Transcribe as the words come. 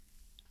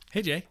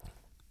Hey, Jay.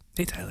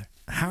 Hey, Tyler.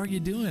 How are you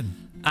doing?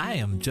 I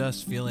am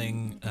just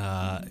feeling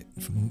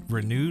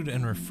renewed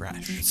and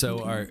refreshed.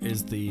 So,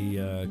 is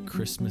the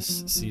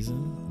Christmas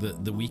season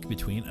the week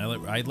between?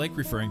 I like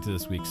referring to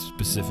this week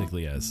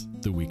specifically as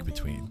the week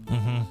between.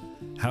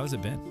 Mm-hmm. How has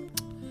it been?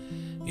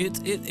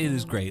 It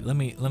is great. Let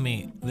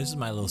me. This is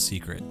my little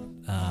secret.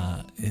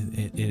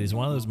 It is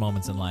one of those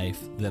moments in life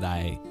that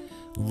I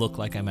look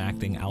like I'm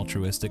acting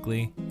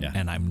altruistically,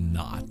 and I'm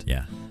not.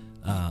 Yeah.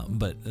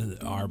 But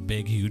our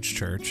big, huge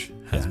church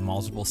has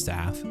multiple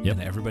staff,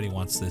 and everybody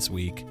wants this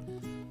week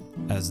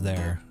as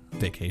their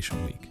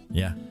vacation week.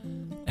 Yeah.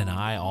 And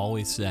I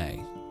always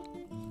say,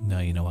 no,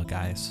 you know what,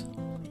 guys?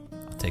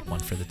 I'll take one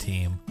for the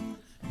team.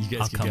 You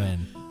guys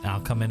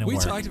I'll come in and we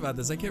work. We talked about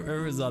this. I can't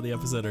remember if it was on the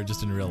episode or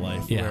just in real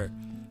life. Yeah. Where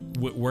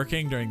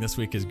working during this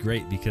week is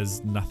great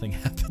because nothing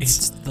happens.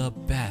 It's the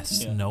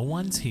best. Yeah. No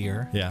one's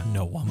here. Yeah.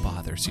 No one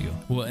bothers you.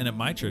 Well, and at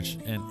my church,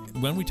 and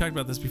when we talked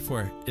about this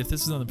before, if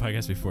this was on the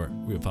podcast before,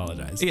 we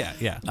apologize.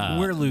 Yeah.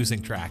 We're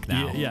losing track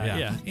now.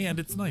 Yeah. And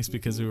it's nice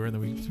because we were in the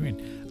week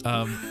between.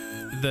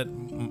 That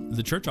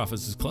the church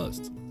office is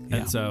closed.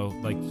 And so,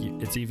 like,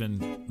 it's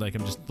even, like,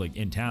 I'm just, like,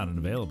 in town and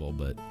available,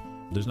 but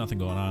there's nothing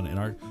going on. And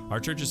our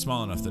church is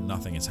small enough that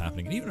nothing is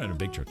happening. And even at a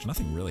big church,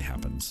 nothing really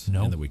happens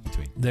in the week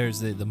between.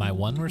 There's my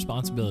one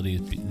responsibility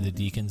is the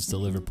deacons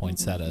deliver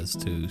poinsettias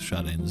to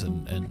shut-ins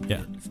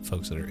and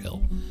folks that are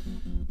ill.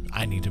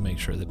 I need to make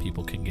sure that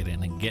people can get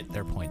in and get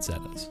their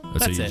poinsettias.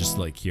 So you're just,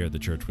 like, here at the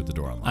church with the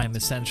door unlocked. I'm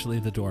essentially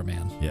the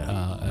doorman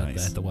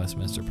nice. at the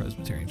Westminster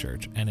Presbyterian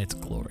Church, and it's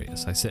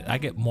glorious. I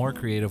get more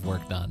creative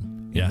work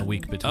done in the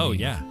week between. Oh,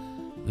 yeah.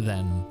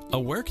 Then a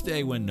work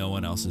day when no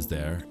one else is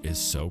there is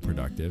so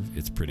productive.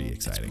 It's pretty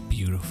exciting. It's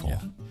beautiful. Yeah.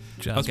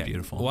 Just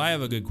beautiful. Well, I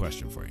have a good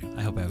question for you.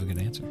 I hope I have a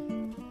good answer.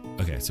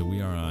 Okay, so we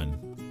are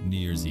on New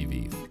Year's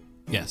Eve.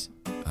 Yes.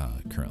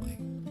 Currently.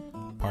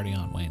 Party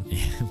on, Wayne.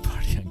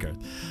 Party on,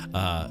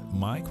 Garth.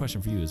 My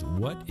question for you is,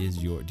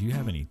 do you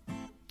have any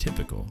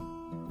typical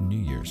New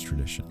Year's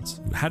traditions?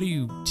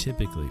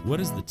 What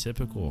is the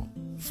typical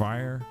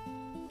Friar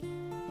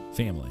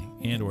family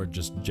and or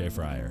just Jay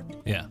Fryer?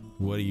 Yeah.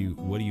 What do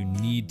you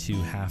need to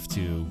have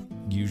to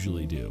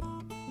usually do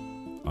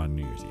on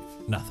New Year's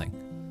Eve? Nothing.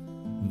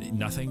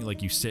 Nothing?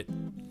 Like you sit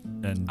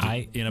and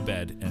in a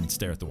bed and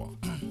stare at the wall?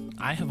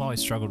 I have always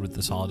struggled with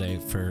this holiday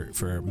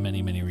for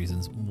many, many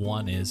reasons.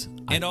 One is...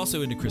 And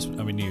also into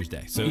New Year's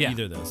Day. So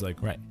either of those.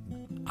 Right.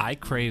 I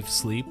crave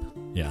sleep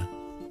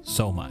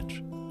so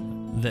much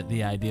that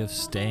the idea of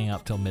staying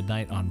up till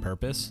midnight on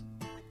purpose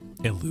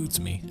eludes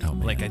me. Oh,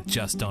 man. Like, I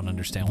just don't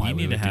understand why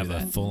we need to have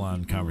a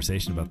full-on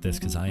conversation about this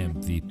because I am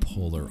the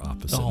polar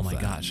opposite. Oh my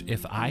gosh!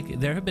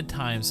 There have been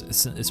times,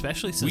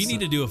 especially since we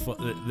need to do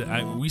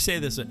we say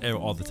this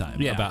all the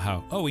time about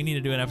how we need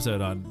to do an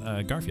episode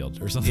on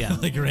Garfield or something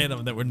like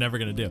random that we're never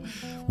going to do.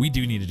 We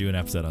do need to do an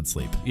episode on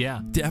sleep. Yeah.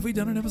 Have we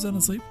done an episode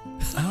on sleep?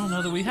 I don't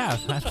know that we have.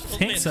 I don't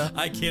think so.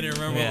 I can't even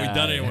remember what we've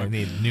done anymore. We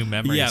need new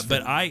memories. Yeah,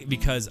 but I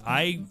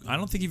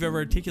don't think you've ever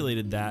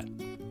articulated that.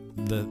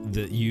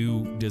 The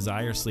you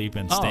desire sleep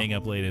and staying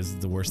up late is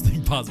the worst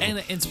thing possible.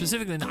 And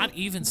specifically, not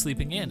even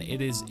sleeping in.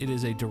 It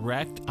is a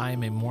direct. I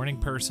am a morning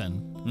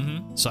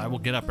person, so I will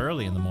get up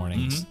early in the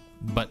mornings.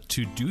 But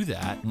to do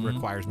that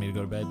requires me to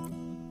go to bed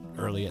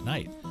early at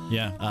night.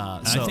 Yeah.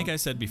 I think I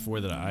said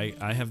before that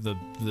I have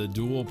the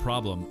dual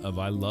problem of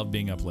I love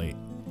being up late,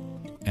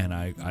 and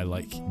I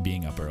like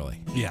being up early.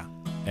 Yeah.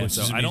 And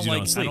so I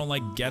don't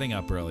like getting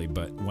up early,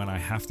 but when I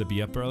have to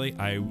be up early,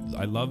 I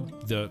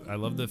love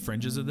the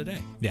fringes of the day.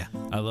 Yeah.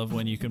 I love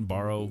when you can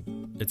borrow.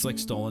 It's like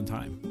stolen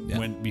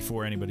time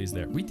before anybody's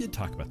there. We did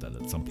talk about that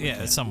at some point.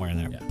 Yeah, it's somewhere in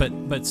there. Yeah.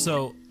 But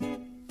so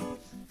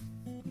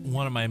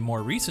one of my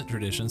more recent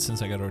traditions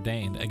since I got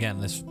ordained,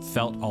 again, this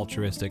felt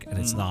altruistic and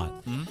it's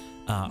not.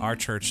 Our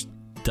church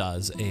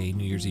does a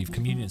New Year's Eve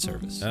communion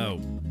service. Oh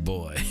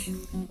boy.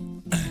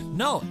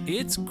 No,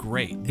 it's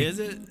great. Is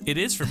it? It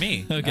is for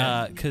me.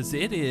 Okay. Because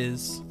it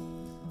is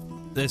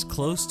as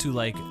close to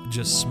like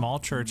just small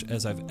church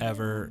as I've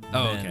ever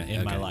been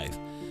in my life.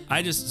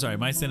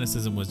 My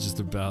cynicism was just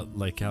about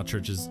like how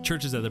churches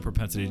have the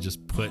propensity to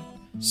just put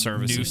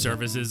new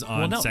services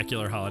on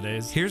secular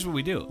holidays. Here's what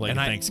we do. Like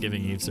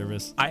Thanksgiving Eve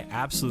service. I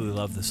absolutely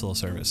love this little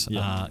service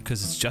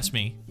because it's just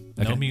me.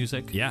 No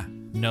music. Yeah.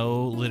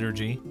 No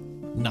liturgy.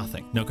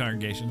 Nothing. No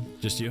congregation.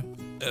 Just you?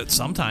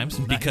 Sometimes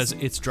because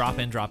it's drop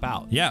in, drop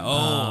out. Yeah.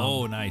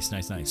 Nice.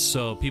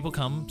 So people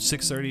come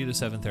 6:30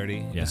 to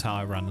 7:30 is how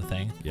I run the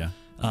thing. Yeah.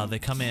 They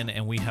come in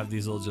and we have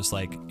these little just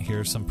like,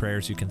 here's some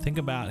prayers you can think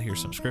about.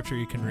 Here's some scripture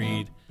you can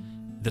read.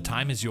 The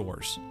time is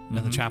yours and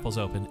the chapel's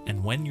open.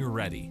 And when you're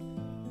ready,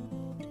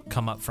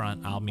 come up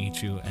front. I'll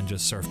meet you and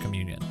just serve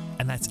communion.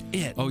 And that's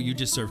it. Oh, you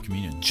just serve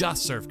communion?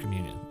 Just serve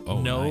communion. Oh,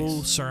 no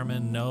nice.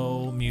 Sermon,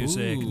 no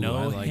music,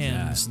 no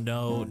hymns,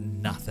 no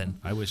nothing.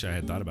 I wish I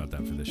had thought about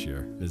that for this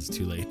year. It's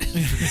too late.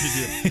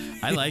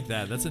 I like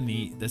that. That's a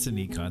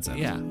neat concept.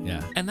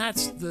 Yeah. And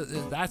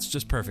that's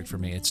just perfect for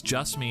me. It's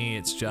just me.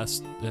 It's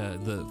just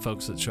the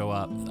folks that show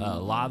up. A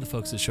lot of the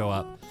folks that show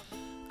up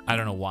I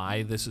don't know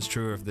why this is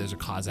true or if there's a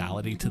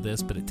causality to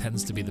this, but it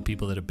tends to be the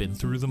people that have been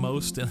through the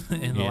most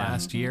in the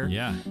last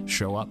year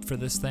show up for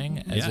this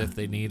thing as if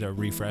they need a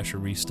refresh or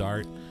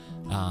restart.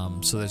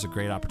 So there's a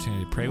great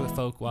opportunity to pray with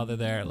folk while they're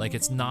there. Like,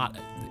 it's not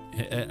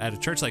at a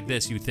church like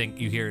this,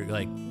 you hear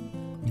like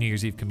New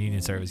Year's Eve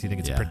communion service, you think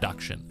it's a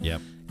production.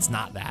 Yep. It's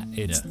not that.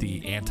 It's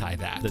the anti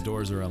that. The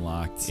doors are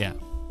unlocked. Yeah.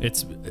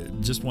 It's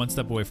just one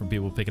step away from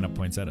people picking up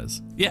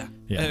poinsettias. Yeah.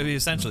 I mean,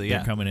 essentially,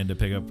 They're coming in to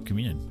pick up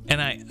communion.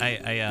 And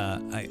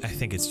I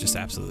think it's just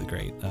absolutely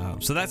great.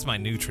 So that's my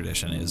new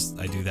tradition is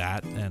I do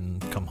that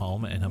and come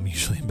home, and I'm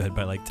usually in bed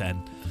by like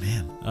 10.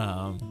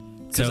 Man.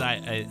 Because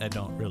I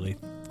don't really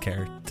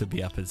care to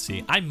be up and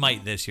see. I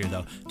might this year,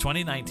 though.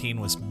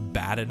 2019 was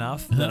bad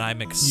enough that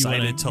I'm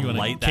excited to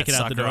light that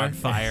sucker on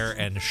fire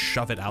and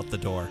shove it out the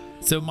door.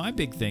 So my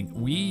big thing,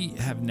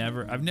 I've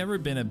never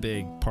been a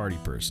big party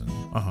person.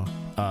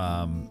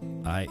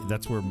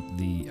 That's where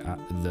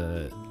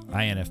the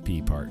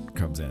INFP part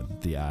comes in.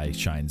 The eye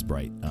shines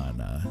bright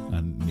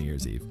on New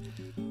Year's Eve.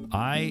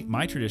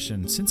 My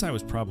tradition since I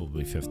was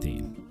probably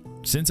 15,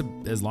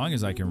 as long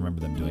as I can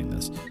remember them doing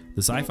this,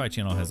 the Sci-Fi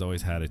Channel has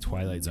always had a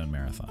Twilight Zone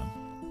marathon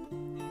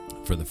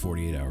for the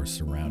 48 hours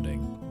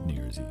surrounding New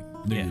Year's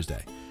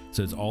Day.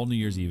 So it's all New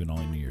Year's Eve and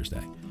only New Year's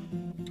Day.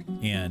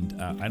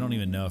 And I don't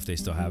even know if they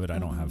still have it. I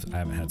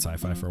haven't had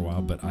Sci-Fi for a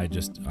while, but I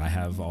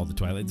have all the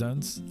Twilight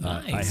Zones.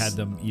 Nice. I had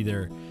them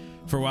either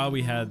for a while.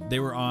 They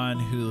were on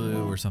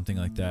Hulu or something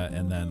like that,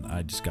 and then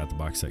I just got the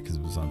box set because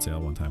it was on sale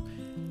one time.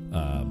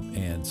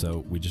 And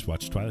so we just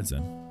watched Twilight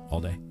Zone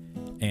all day.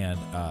 And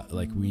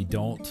we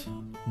don't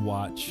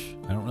watch.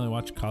 I don't really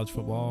watch college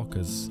football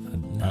because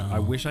I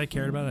wish I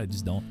cared about it. I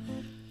just don't.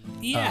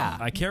 Yeah,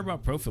 I care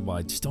about pro football.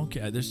 I just don't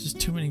care. There's just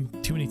too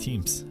many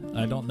teams.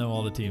 I don't know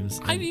all the teams.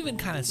 I'm even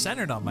kind of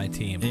centered on my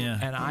team. Yeah.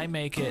 And I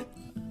make it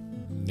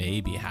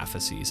maybe half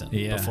a season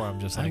before I'm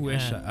just like, I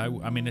wish.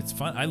 I mean, it's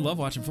fun. I love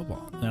watching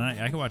football, and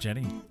I can watch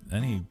any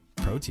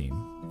pro team,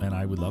 and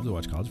I would love to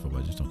watch college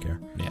football. I just don't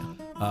care. Yeah.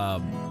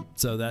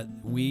 So that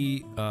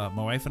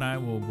my wife and I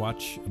will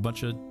watch a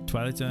bunch of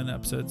Twilight Zone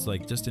episodes.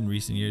 Like, just in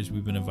recent years,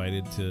 we've been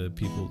invited to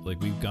people.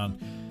 Like, we've gone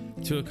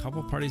to a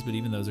couple parties, but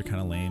even those are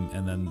kind of lame.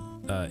 And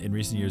then in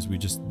recent years,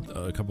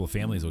 a couple of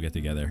families will get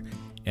together,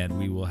 and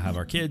we will have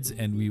our kids,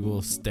 and we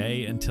will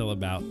stay until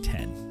about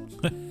 10.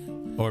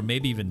 Or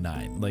maybe even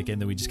 9, and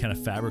then we just kind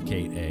of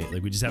fabricate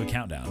we just have a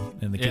countdown,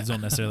 and the kids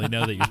don't necessarily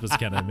know that you're supposed to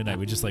count at midnight.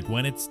 We just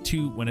when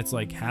it's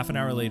like half an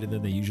hour later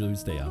than they usually would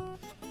stay up,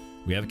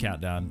 we have a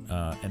countdown.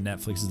 And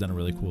Netflix has done a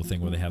really cool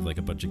thing where they have like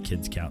a bunch of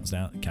kids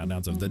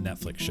countdowns of the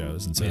Netflix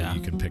shows, and so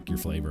you can pick your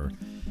flavor,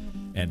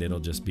 and it'll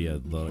just be a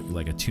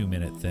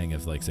 2-minute thing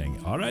of like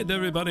saying, "All right,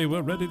 everybody,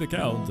 we're ready to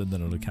count," and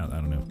then it'll count. I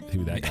don't know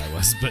who that guy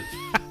was, but.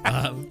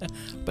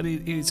 But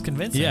he's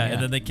convincing. Yeah,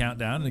 and then they count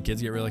down, and the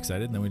kids get real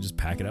excited, and then we just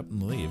pack it up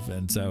and leave.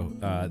 And so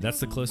that's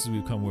the closest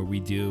we've come where we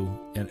do,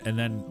 and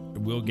then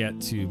we'll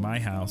get to my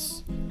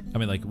house. I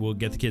mean, we'll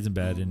get the kids in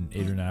bed, and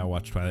Adrian and I will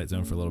watch Twilight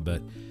Zone for a little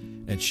bit,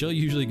 and she'll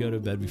usually go to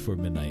bed before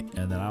midnight,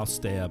 and then I'll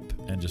stay up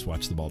and just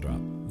watch the ball drop.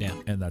 Yeah,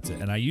 and that's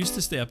it. And I used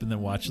to stay up and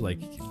then watch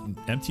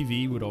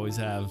MTV would always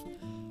have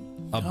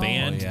a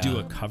band do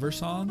a cover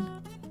song.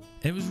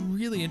 And it was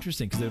really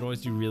interesting because they would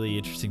always do really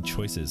interesting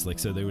choices.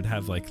 So they would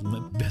have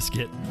Limp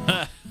Bizkit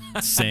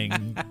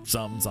sing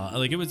some song.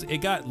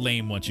 It got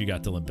lame once you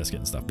got to Limp Bizkit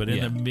and stuff. But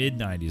in the mid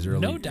 '90s,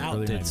 No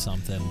Doubt did 90s,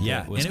 something.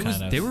 Yeah,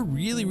 they were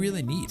really,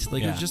 really neat. It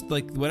was just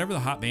whatever the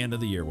hot band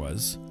of the year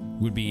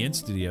would be in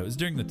studio. It was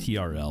during the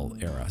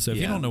TRL era. So if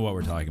you don't know what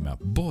we're talking about,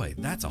 boy,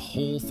 that's a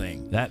whole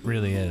thing. That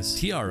really is.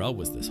 TRL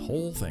was this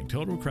whole thing.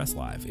 Total Request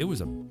Live. It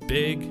was a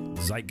big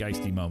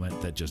zeitgeisty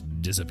moment that just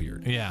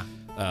disappeared. Yeah.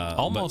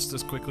 Almost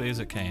as quickly as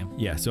it came.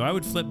 Yeah, so I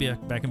would flip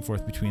back and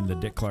forth between the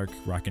Dick Clark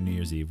Rockin' New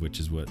Year's Eve, which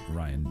is what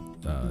Ryan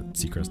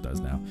Seacrest does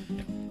now,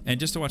 and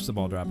just to watch the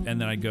ball drop, and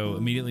then I'd go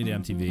immediately to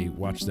MTV,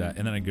 watch that,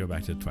 and then I'd go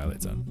back to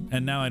Twilight Zone.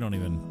 And now I don't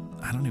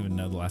even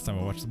know the last time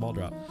I watched the ball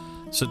drop.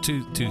 So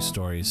two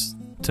stories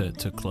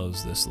to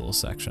close this little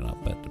section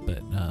up,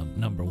 but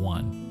number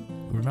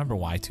one, remember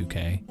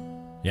Y2K?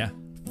 Yeah.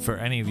 For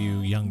any of you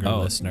younger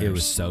listeners, it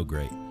was so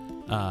great.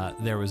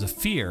 There was a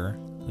fear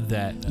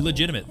that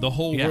legitimate. The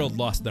whole world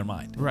lost their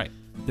mind. Right.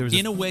 There was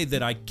in a way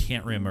that I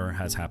can't remember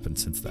has happened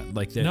since then.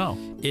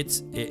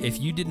 It's if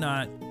you did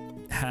not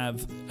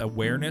have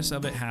awareness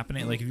of it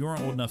happening, if you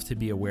weren't old enough to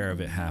be aware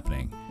of it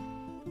happening,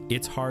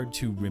 it's hard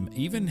to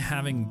even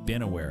having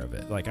been aware of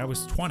it. I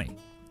was 20.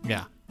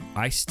 Yeah.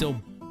 I still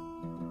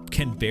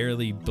can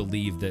barely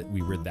believe that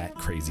we were that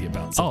crazy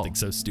about something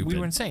so stupid. We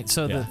were insane.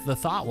 So the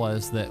thought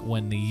was that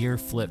when the year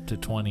flipped to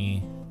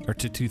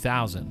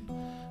 2000,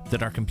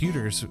 that our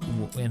computers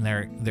in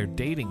their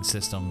dating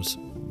systems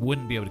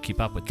wouldn't be able to keep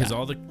up with that. Because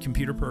all the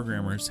computer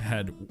programmers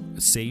had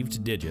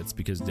saved digits,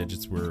 because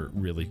digits were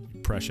really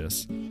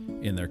precious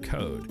in their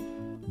code,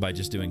 by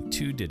just doing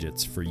 2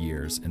 digits for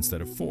years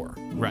instead of 4.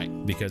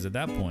 Right. Because at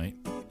that point,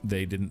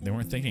 they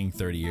weren't thinking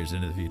 30 years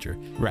into the future.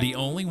 Right. The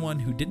only one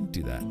who didn't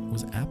do that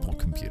was Apple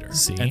Computer.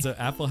 See? And so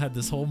Apple had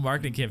this whole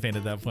marketing campaign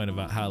at that point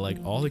about how like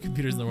all the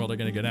computers in the world are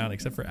going to go down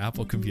except for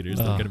Apple computers.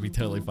 They're going to be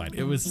totally fine.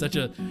 It was such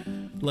a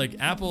like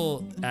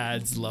Apple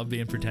ads love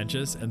being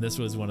pretentious, and this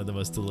was one of the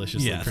most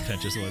deliciously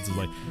pretentious ones. Of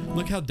like,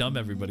 look how dumb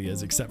everybody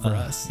is except for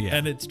us. Yeah.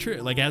 And it's true.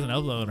 Like as an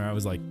Apple owner, I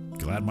was like,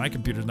 glad my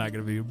computer's not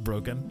going to be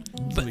broken.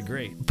 It'll be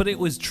great. But it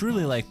was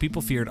truly like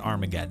people feared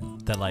Armageddon.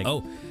 That like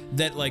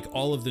that like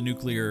all of the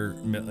nuclear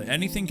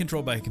anything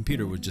controlled by a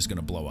computer was just going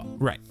to blow up.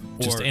 Right.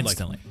 Just Or,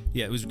 instantly. Like,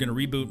 yeah, it was going to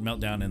reboot,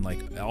 meltdown, and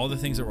like all the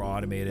things that were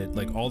automated,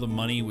 like all the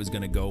money was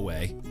going to go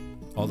away.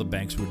 All the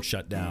banks would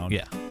shut down.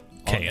 Yeah.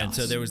 Chaos. And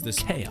so there was this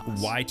Chaos.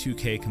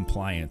 Y2K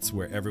compliance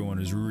where everyone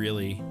was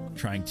really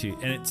trying to,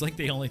 and it's like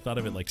they only thought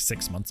of it like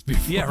 6 months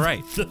before. Yeah,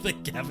 right. the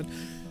thing happened.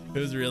 It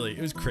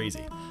was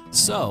crazy.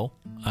 So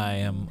I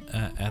am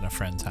at a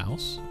friend's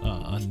house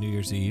on New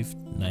Year's Eve,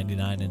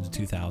 99 into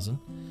 2000.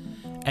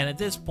 And at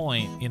this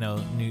point, you know,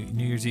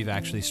 New Year's Eve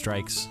actually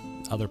strikes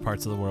other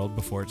parts of the world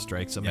before it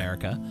strikes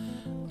America.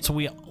 So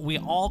we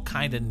all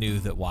kind of knew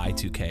that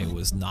Y2K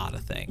was not a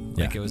thing.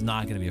 Like it was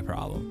not going to be a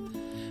problem.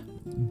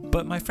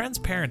 But my friend's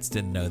parents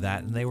didn't know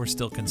that, and they were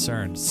still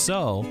concerned.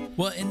 So,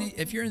 well,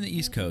 if you're in the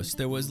East Coast,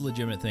 there was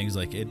legitimate things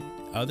like it.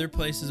 Other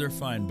places are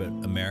fine, but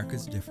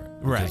America's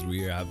different because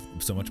we have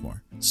so much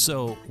more.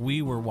 So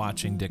we were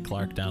watching Dick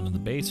Clark down in the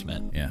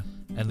basement. Yeah.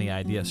 And the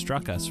idea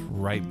struck us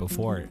right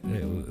before it.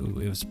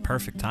 It was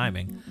perfect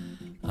timing.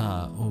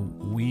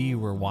 We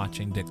were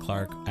watching Dick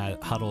Clark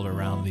huddled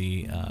around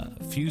the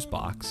fuse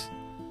box.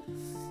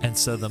 And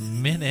so the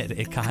minute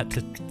it got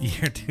to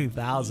year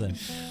 2000,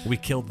 we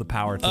killed the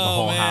power to the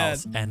whole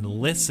house and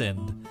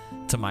listened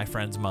to my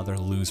friend's mother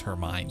lose her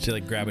mind. She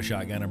like grab a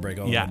shotgun and break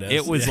all the windows.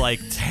 It was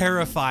like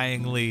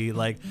terrifyingly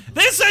like,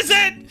 this is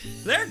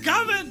it! They're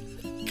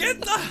coming!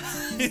 Get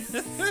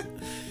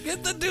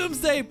the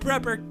Doomsday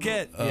Prepper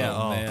kit. Oh,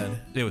 man.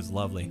 It was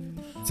lovely.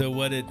 So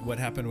what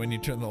happened when you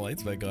turned the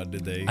lights back on?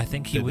 I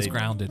think he was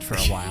grounded for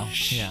a while.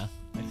 Yeah.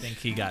 I think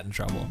he got in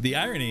trouble. The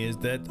irony is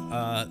that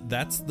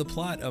that's the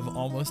plot of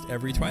almost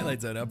every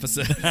Twilight Zone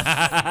episode.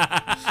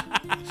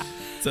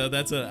 So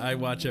that's what I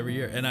watch every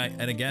year. And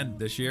again,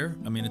 this year,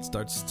 I mean, it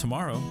starts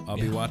tomorrow. I'll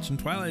be watching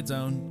Twilight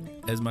Zone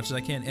as much as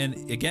I can.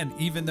 And again,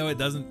 even though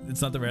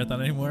it's not the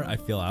marathon anymore, I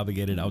feel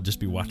obligated. I'll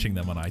just be watching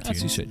them on iTunes.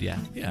 As you should, yeah.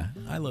 Yeah,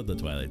 I love the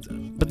Twilight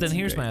Zone. But then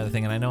here's my other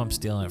thing, and I know I'm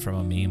stealing it from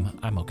a meme.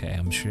 I'm okay.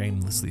 I'm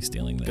shamelessly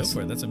stealing this.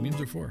 Go for it. That's what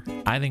memes are for.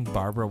 I think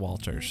Barbara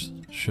Walters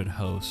should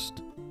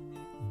host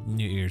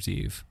New Year's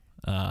Eve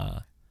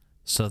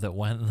so that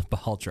when the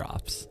ball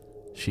drops,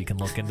 she can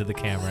look into the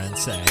camera and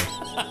say,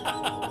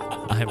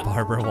 I'm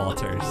Barbara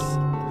Walters,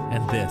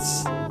 and this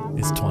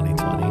is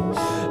 2020.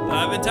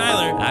 I've been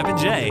Tyler. I've been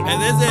Jay.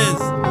 And this is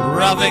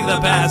Roughing the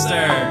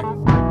Pastor.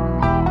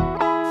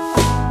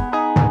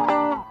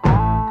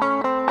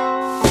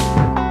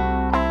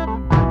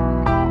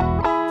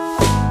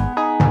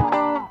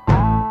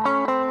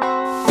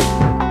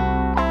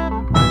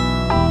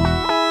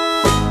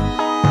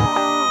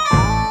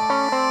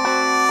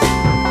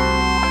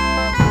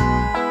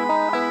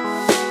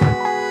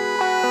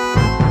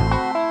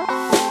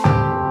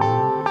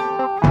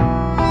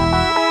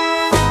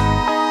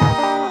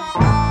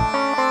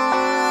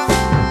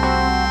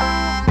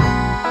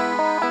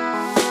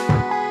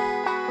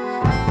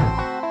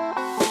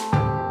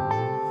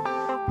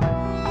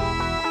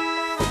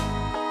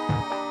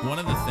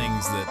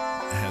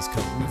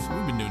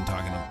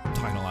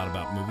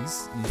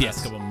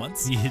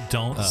 You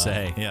don't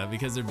say. Yeah,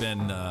 because there've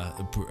been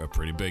a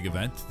pretty big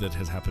event that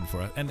has happened for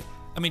us. And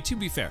I mean, to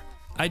be fair,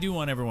 I do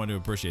want everyone to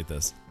appreciate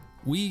this.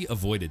 We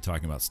avoided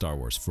talking about Star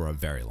Wars for a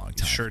very long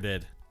time. Sure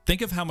did.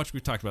 Think of how much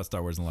we've talked about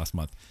Star Wars in the last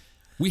month.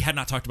 We had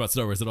not talked about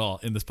Star Wars at all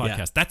in this podcast.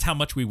 Yeah. That's how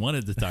much we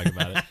wanted to talk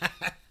about it.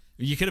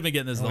 You could have been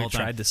getting this the whole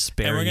time. We tried to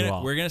spare you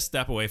all. We're going to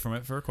step away from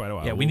it for quite a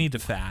while. Yeah, we need to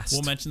fast.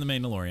 We'll mention The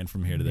Mandalorian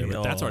from here to there,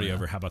 but that's already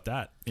over. How about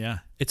that? Yeah.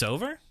 It's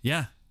over?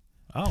 Yeah.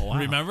 Oh, wow.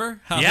 Remember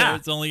how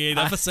it's only 8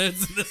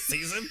 episodes in this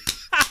season?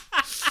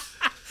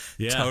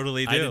 Yeah,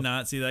 totally do. I did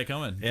not see that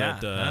coming. Yeah.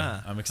 But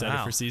I'm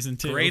excited for season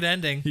 2. Great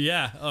ending.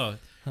 Yeah. Oh,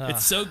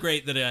 it's so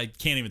great that I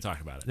can't even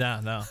talk about it.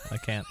 No, I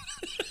can't.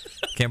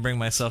 Can't bring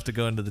myself to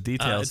go into the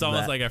details. It's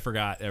almost like I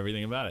forgot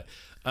everything about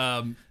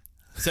it.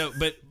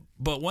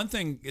 But one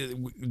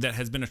thing that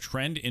has been a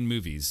trend in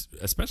movies,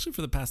 especially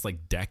for the past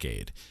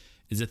decade,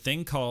 is a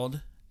thing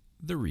called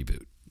the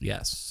reboot.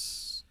 Yes.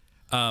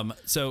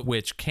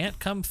 Which can't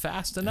come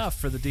fast enough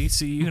for the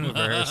DC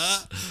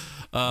universe.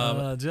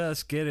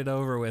 Just get it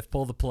over with.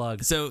 Pull the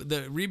plug. So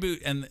the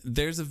reboot, and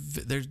there's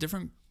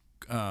different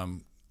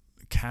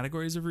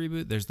categories of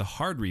reboot. There's the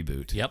hard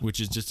reboot, which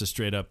is just a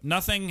straight up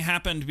nothing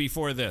happened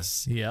before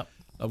this. Yep.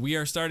 We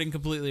are starting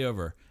completely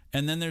over.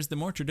 And then there's the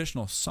more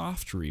traditional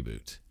soft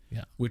reboot.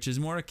 Yeah. Which is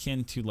more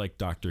akin to like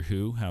Doctor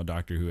Who, how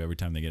Doctor Who, every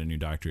time they get a new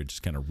doctor, it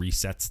just kind of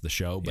resets the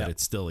show, but it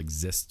still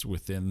exists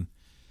within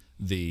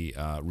the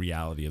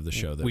reality of the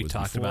show that we was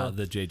talked before. about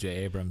the J.J.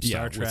 Abrams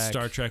Star with Trek.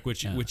 Star Trek,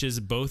 which is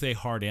both a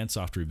hard and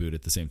soft reboot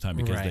at the same time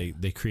because Right.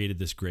 they created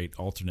this great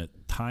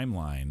alternate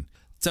timeline.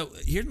 So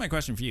here's my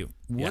question for you: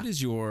 What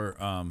is your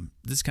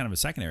this is kind of a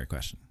secondary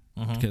question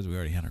because we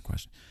already had our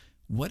question.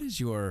 What is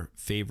your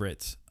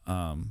favorite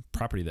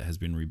property that has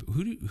been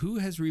rebooted? Who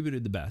has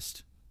rebooted the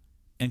best?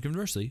 And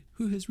conversely,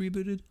 who has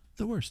rebooted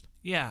the worst?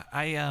 Yeah,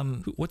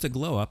 What's a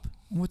glow up?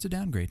 And what's a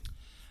downgrade?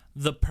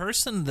 the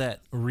person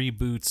that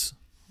reboots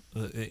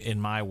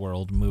in my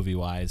world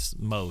movie-wise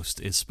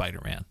most is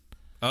Spider-Man.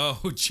 Oh,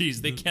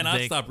 geez, they cannot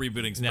They- stop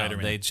rebooting Spider-Man.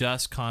 No, they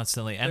just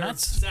constantly, and They're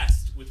that's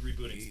obsessed with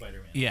rebooting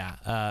Spider-Man.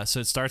 yeah.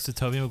 So it starts with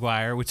Tobey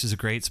Maguire, which is a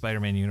great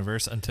Spider-Man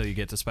universe until you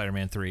get to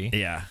Spider-Man 3,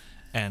 Yeah.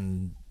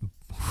 and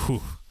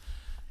whew,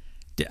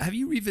 Have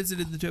you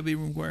revisited the Tobey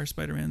Maguire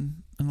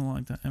Spider-Man in a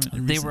long time?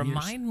 they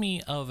remind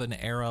me of an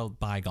era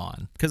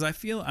bygone. Because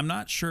I'm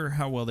not sure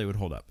how well they would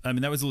hold up. I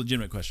mean, that was a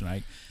legitimate question.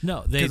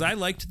 Because I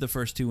liked the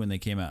first two when they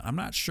came out. I'm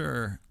not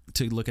sure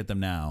to look at them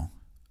now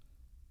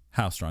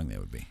how strong they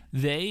would be.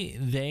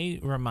 They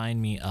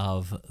remind me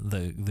of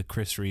the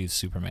Chris Reeves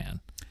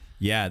Superman.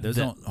 Yeah, those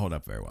don't hold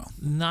up very well.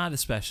 Not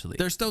especially.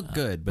 They're still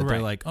good, but they're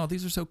right. like, oh,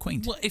 these are so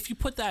quaint. Well, if you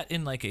put that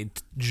in like a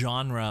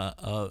genre,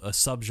 a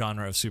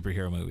subgenre of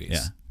superhero movies,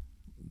 Yeah.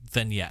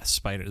 then yes,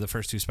 the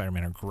first two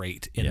Spider-Man are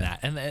great in Yeah. that.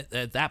 And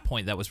at that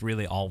point, that was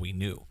really all we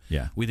knew.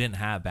 Yeah. We didn't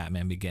have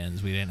Batman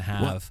Begins. We didn't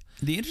have... Well,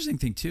 the interesting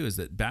thing, too, is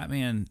that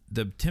Batman,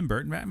 the Tim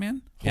Burton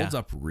Batman, holds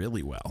up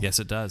really well. Yes,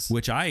 it does.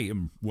 Which I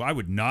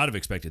would not have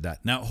expected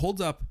that. Now, it holds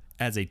up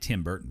as a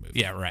Tim Burton movie.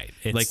 Yeah, right.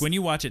 Like when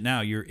you watch it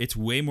now, it's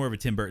way more of a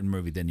Tim Burton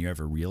movie than you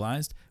ever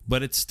realized,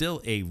 but it's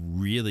still a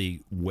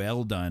really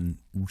well done,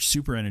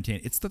 super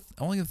entertaining. It's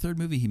only the third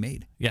movie he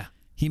made. Yeah.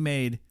 He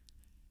made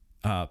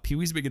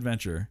Pee-wee's Big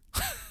Adventure,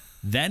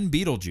 then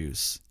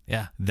Beetlejuice,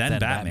 Yeah. then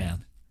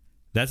Batman.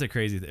 That's a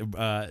crazy thing.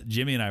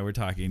 Jimmy and I were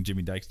talking,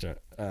 Jimmy Dykstra,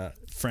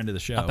 friend of the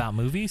show. About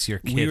movies? You're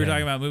kidding. We were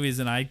talking about movies,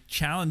 and I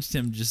challenged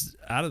him just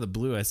out of the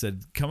blue. I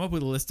said, come up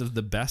with a list of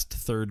the best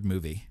third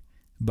movie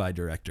by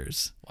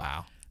directors.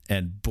 Wow.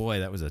 And boy,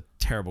 that was a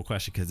terrible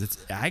question because it's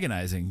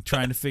agonizing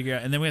trying to figure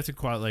out. And then we have to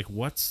call it like,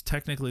 what's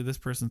technically this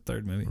person's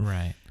third movie?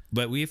 Right.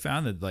 But we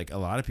found that like a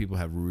lot of people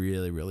have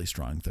really, really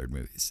strong third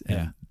movies. And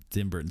Yeah.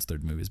 Tim Burton's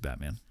third movie is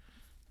Batman.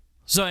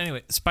 So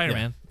anyway,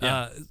 Spider-Man.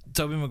 Yeah.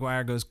 Tobey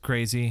Maguire goes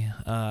crazy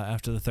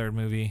after the third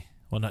movie.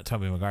 Well, not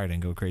Tobey Maguire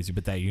didn't go crazy,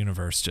 but that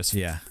universe just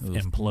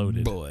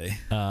imploded. Boy.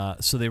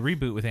 So they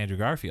reboot with Andrew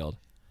Garfield.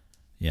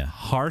 Yeah.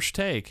 Harsh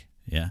take.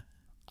 Yeah.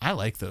 I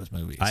like those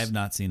movies. I have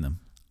not seen them.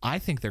 I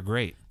think they're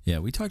great. Yeah.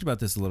 We talked about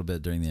this a little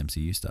bit during the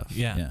MCU stuff.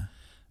 Yeah. Yeah.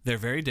 They're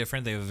very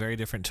different. They have a very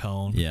different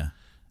tone. Yeah.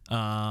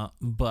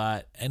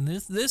 But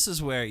this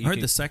is where you I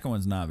heard the second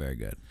one's not very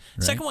good.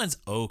 Right? second one's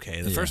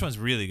okay. The first one's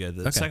really good.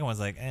 The second one's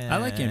like, I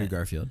like Andrew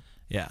Garfield.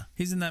 Yeah.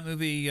 He's in that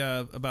movie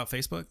about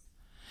Facebook.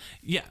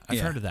 Yeah, I've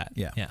Yeah. heard of that.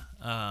 Yeah.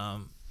 Yeah.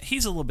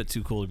 He's a little bit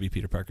too cool to be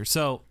Peter Parker.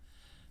 So,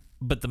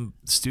 but the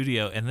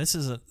studio, and this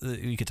is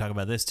you could talk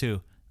about this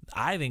too.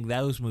 I think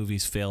those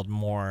movies failed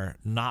more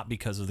not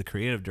because of the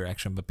creative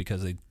direction, but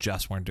because they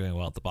just weren't doing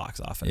well at the box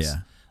office.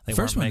 Yeah. They The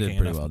first weren't one did making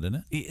pretty enough- well,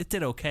 didn't it? It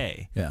did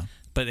okay. Yeah.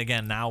 But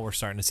again, now we're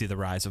starting to see the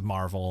rise of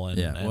Marvel and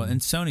Yeah. Well, and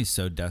Sony's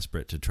so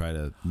desperate to try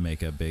to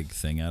make a big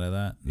thing out of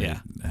that. They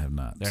have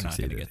not. They're not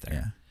succeeded. gonna get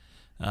there.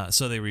 Yeah.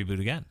 so they reboot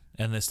again,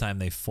 and this time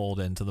they fold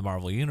into the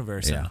Marvel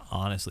universe. Yeah. And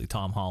honestly,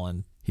 Tom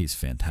Holland He's is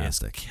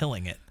fantastic.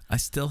 killing it. I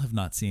still have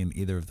not seen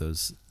either of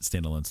those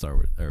standalone Star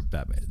Wars or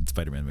Batman,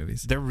 Spider-Man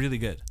movies. They're really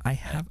good.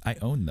 I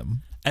own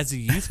them. As a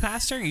youth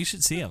pastor, you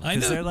should see them I know.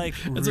 because they're like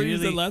That's what you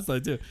really. said last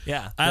time too.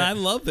 Yeah, And I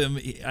love him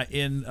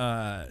in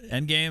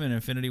Endgame and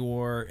Infinity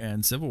War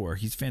and Civil War.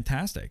 He's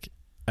fantastic,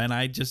 and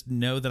I just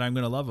know that I'm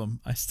going to love him.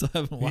 I still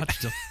haven't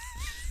watched him.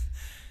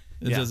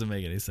 It Yeah. doesn't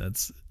make any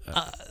sense.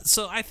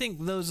 So I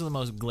think those are the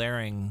most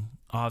glaring,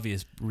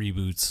 obvious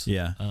reboots.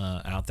 Yeah.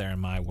 Out there in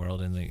my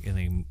world in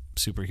the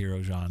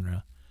superhero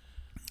genre.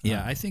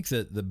 Yeah, I think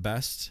that the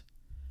best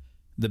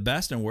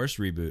and worst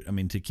reboot, I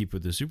mean, to keep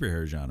with the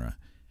superhero genre,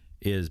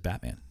 is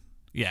Batman.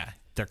 Yeah,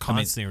 they're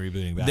constantly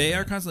rebooting Batman. They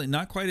are constantly,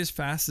 not quite as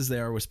fast as they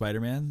are with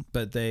Spider-Man,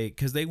 but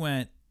because they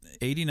went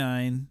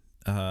 89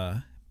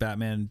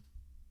 Batman,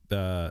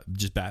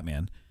 just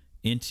Batman,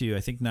 into I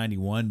think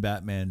 91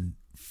 Batman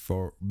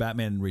for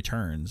Batman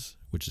Returns,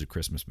 which is a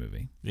Christmas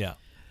movie. Yeah.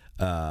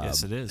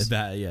 Yes, it is.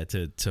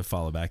 To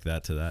follow back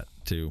to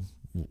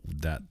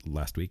that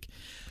last week.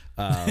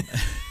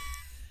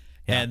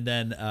 And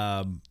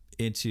then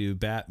into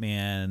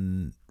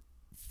Batman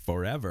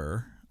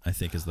Forever, I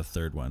think, is the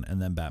third one.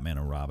 And then Batman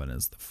and Robin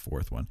is the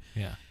fourth one.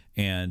 Yeah.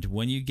 And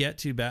when you get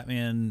to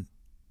Batman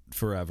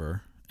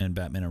Forever and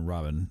Batman and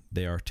Robin,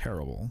 they are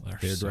terrible.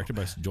 They're so directed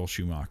by Joel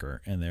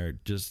Schumacher, and they're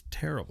just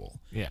terrible.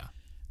 Yeah.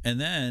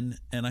 And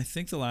I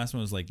think the last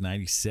one was like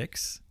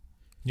 96.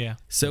 Yeah.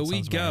 So that we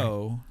sounds about right.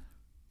 go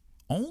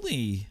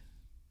only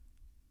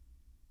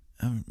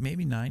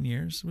maybe 9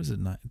 years. Was it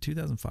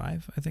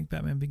 2005? I think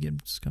Batman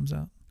Begins comes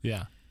out.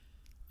 Yeah.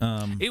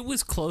 It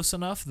was close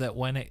enough that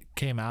when it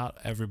came out,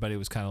 everybody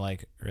was kind of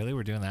like, "Really,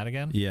 we're doing that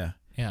again?" Yeah.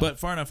 Yeah. But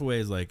far enough away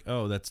is like,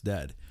 oh, that's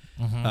dead.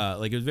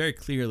 Like it was very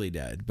clearly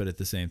dead, but at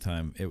the same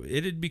time,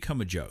 it had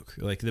become a joke.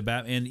 Like the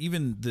Batman,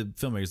 even the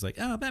filmmakers, like,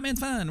 oh, Batman's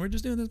fun. We're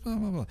just doing this, blah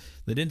blah blah.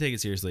 They didn't take it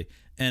seriously,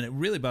 and it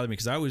really bothered me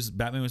because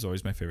Batman was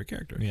always my favorite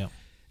character. Yeah.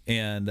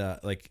 And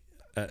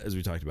as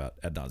we talked about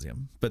ad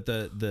nauseum, but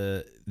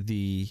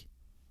the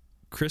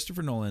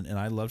Christopher Nolan, and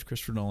I loved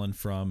Christopher Nolan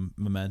from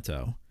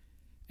Memento,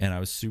 and I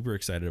was super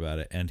excited about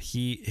it. And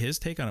his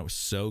take on it was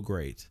so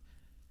great.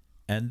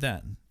 And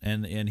then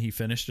he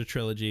finished a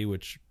trilogy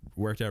which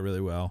worked out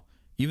really well.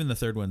 Even the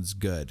third one's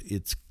good.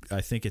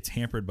 I think it's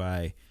hampered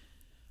by.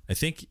 I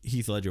think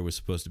Heath Ledger was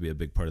supposed to be a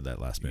big part of that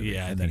last movie,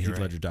 Yeah, and then Heath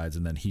Ledger dies,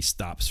 and then he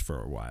stops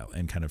for a while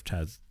and kind of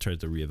tries to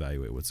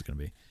reevaluate what's it going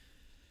to be.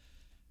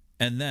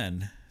 And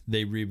then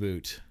they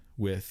reboot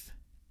with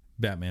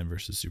Batman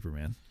versus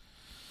Superman,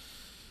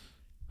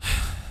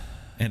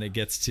 and it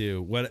gets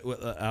to what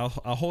I'll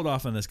hold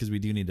off on this because we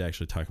do need to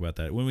actually talk about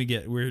that when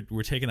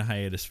we're taking a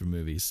hiatus from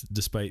movies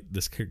despite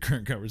this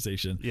current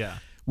conversation. Yeah.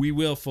 We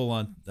will full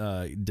on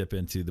dip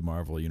into the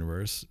Marvel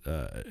universe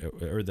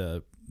or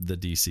the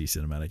DC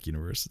cinematic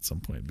universe at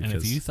some point. Because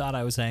And if you thought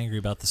I was angry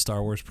about the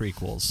Star Wars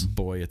prequels,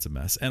 boy, it's a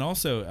mess. And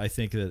also, I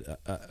think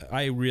that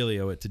I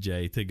really owe it to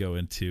Jay to go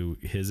into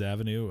his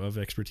avenue of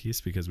expertise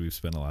because we've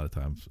spent a lot of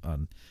time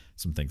on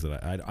some things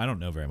that I don't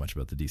know very much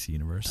about the DC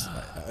universe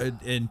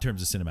in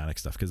terms of cinematic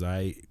stuff because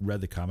I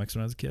read the comics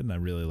when I was a kid and I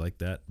really liked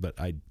that, but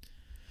I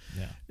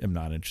am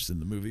not interested in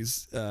the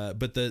movies.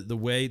 But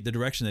the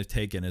direction they've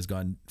taken has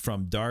gone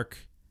from dark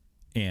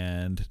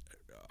and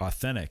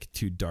authentic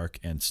to dark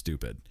and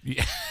stupid.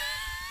 Yeah.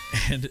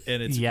 and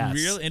it's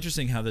real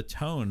interesting how the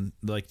tone,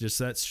 like just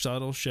that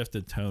subtle shift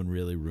in tone,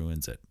 really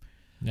ruins it.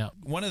 Yeah.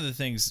 One of the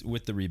things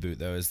with the reboot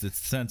though is the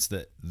sense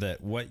that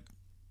what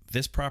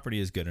this property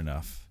is good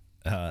enough.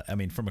 I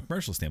mean, from a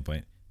commercial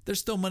standpoint, there's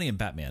still money in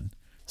Batman,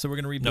 so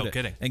we're going to reboot it. No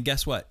kidding. And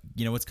guess what?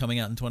 You know what's coming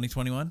out in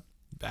 2021?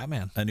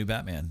 Batman. A new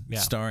Batman,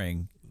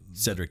 starring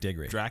Cedric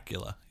Diggory.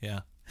 Dracula.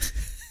 Yeah.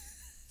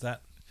 Is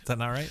that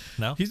not right?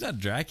 No. He's not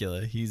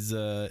Dracula. He's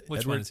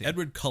Which one is he?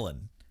 Edward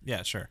Cullen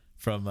Yeah, sure.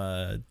 from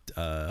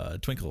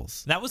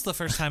Twinkles. That was the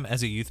first time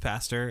as a youth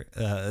pastor,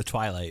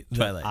 Twilight.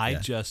 I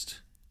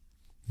just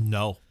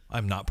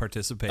I'm not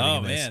participating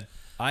in this. Man,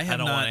 I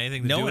don't want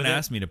anything to no do one with it.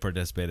 asked me to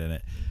participate in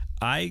it.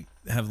 I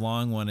have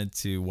long wanted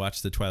to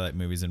watch the Twilight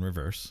movies in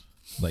reverse,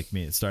 like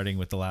me, starting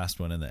with the last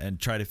one and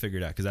try to figure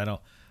it out because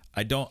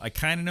I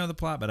kind of know the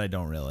plot, but I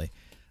don't really.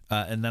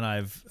 And then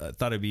I've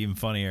thought it'd be even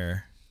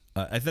funnier.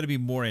 I thought it'd be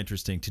more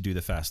interesting to do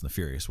the Fast and the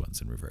Furious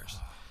ones in reverse.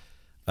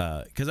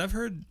 Because I've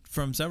heard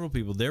from several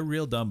people they're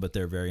real dumb, but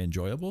they're very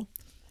enjoyable,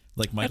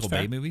 like Michael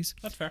Bay movies.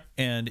 That's fair.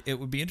 And it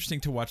would be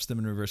interesting to watch them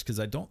in reverse because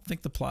I don't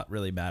think the plot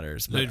really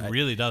matters. But It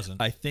really doesn't.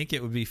 I think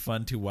it would be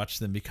fun to watch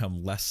them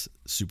become less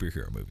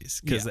superhero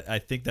movies because I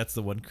think that's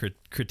the one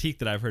critique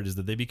that I've heard is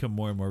that they become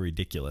more and more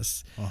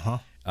ridiculous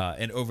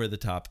and over the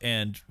top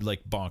and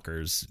like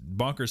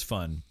bonkers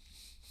fun.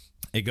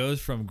 It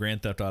goes from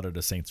Grand Theft Auto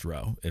to Saints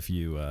Row if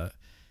you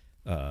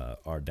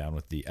are down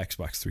with the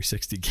Xbox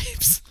 360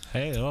 games.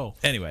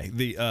 Anyway,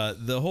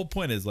 the whole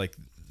point is like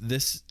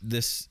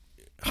this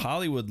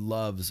Hollywood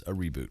loves a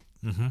reboot,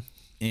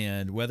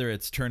 and whether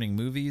it's turning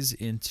movies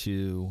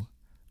into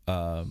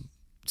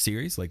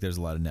series, like there's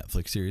a lot of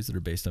Netflix series that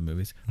are based on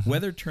movies,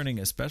 whether turning,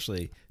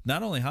 especially,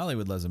 not only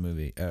Hollywood loves a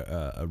movie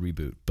a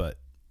reboot, but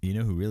you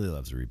know who really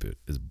loves a reboot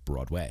is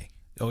Broadway.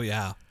 Oh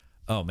yeah.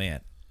 Oh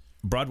man,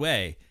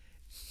 Broadway.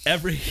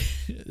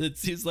 It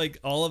seems like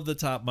all of the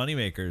top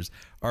moneymakers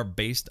are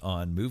based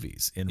on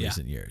movies in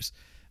recent years.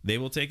 They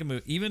will take a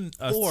movie, even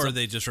or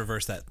they just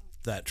reverse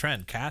that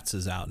trend. Cats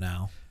is out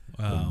now.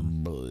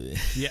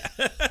 Yeah.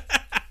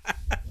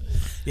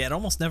 Yeah, it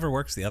almost never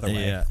works the other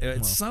way.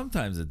 Yeah,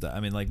 sometimes it does. I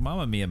mean, like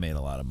Mamma Mia made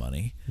a lot of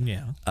money.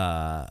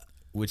 Yeah.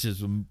 Which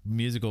is a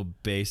musical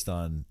based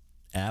on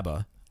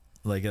ABBA.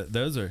 Like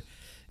those are,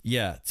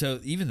 so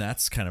even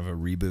that's kind of a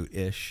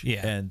reboot-ish.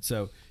 Yeah. And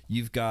so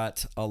you've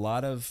got a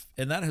lot of,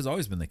 and that has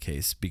always been the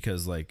case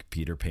because like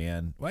Peter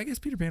Pan, well, I guess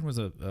Peter Pan was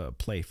a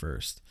play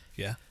first.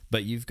 Yeah.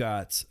 But you've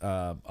got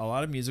a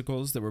lot of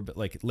musicals that were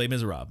like Les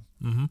Miserables,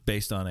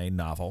 based on a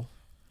novel,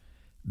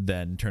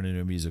 then turned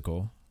into a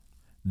musical,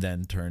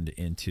 then turned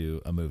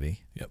into a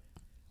movie. Yep.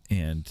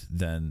 And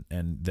then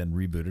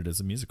rebooted as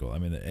a musical. I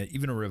mean,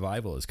 even a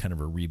revival is kind of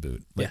a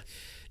reboot. Like,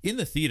 in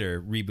the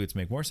theater, reboots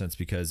make more sense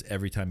because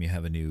every time you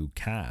have a new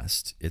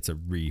cast, it's a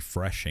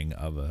refreshing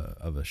of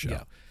a show.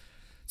 Yeah.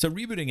 So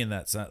rebooting in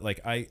that sense, like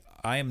I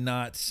am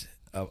not.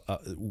 A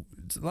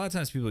lot of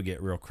times people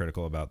get real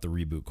critical about the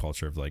reboot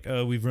culture of like,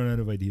 oh, we've run out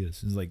of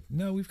ideas. It's like,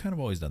 no, we've kind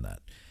of always done that.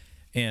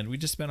 And we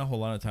just spent a whole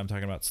lot of time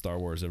talking about Star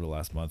Wars over the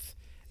last month.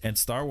 And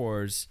Star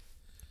Wars,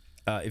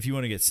 if you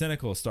want to get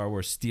cynical, Star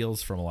Wars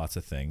steals from lots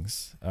of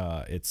things.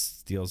 It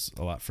steals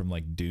a lot from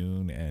like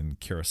Dune and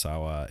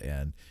Kurosawa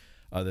and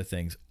other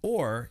things.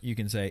 Or you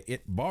can say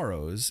it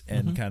borrows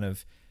and kind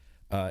of,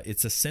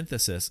 it's a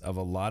synthesis of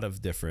a lot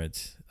of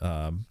different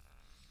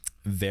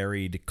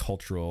varied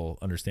cultural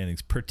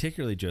understandings,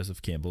 particularly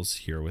Joseph Campbell's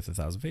Hero with a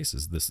Thousand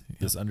Faces.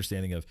 This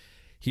understanding of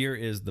here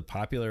is the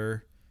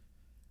popular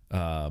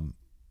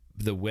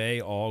the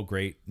way all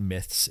great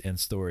myths and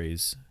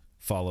stories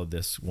follow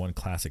this one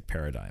classic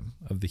paradigm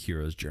of the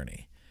hero's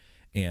journey.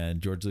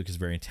 And George Lucas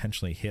very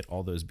intentionally hit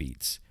all those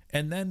beats.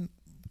 And then,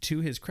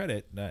 to his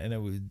credit, I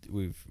know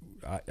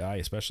I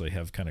especially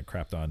have kind of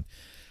crapped on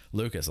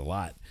Lucas a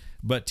lot,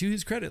 but to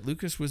his credit,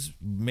 Lucas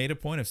made a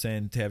point of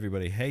saying to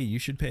everybody, "Hey, you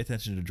should pay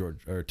attention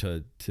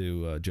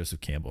to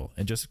Joseph Campbell."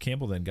 And Joseph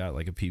Campbell then got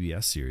like a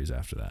PBS series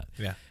after that.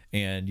 Yeah.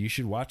 And you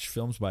should watch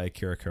films by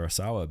Akira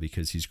Kurosawa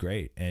because he's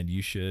great. And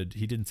he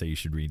didn't say you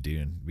should read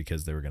Dune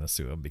because they were going to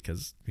sue him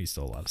because he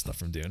stole a lot of stuff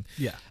from Dune.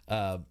 Yeah.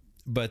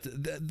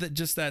 But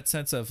just that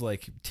sense of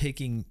like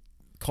taking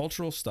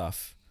cultural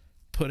stuff,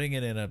 putting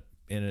it in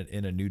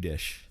a new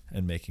dish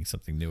and making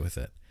something new with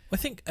it. I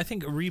think a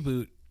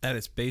reboot at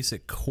its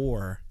basic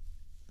core,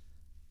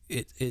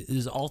 it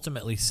is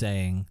ultimately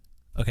saying,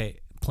 okay,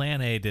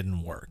 Plan A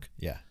didn't work.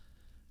 Yeah.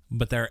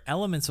 But there are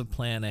elements of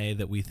Plan A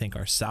that we think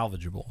are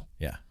salvageable.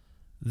 Yeah.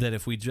 That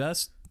if we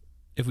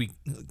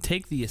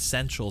take the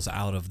essentials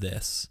out of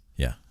this,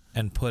 Yeah.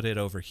 and put it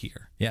over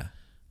here, Yeah.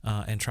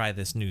 And try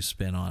this new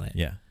spin on it,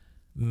 Yeah.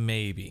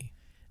 maybe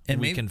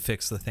we can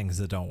fix the things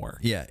that don't work.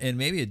 Yeah, and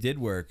maybe it did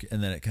work,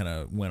 and then it kind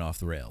of went off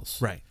the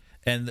rails. Right.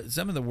 And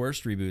some of the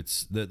worst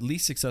reboots, the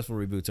least successful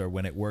reboots, are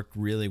when it worked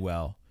really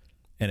well,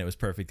 and it was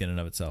perfect in and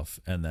of itself,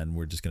 and then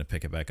we're just going to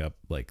pick it back up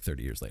like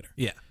 30 years later.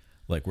 Yeah.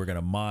 Like we're going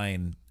to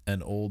mine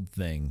an old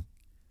thing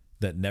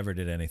that never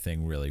did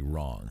anything really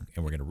wrong,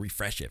 and we're going to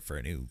refresh it for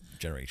a new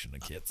generation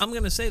of kids. I'm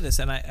going to say this,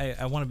 and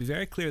I want to be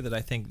very clear that I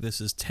think this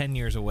is 10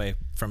 years away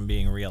from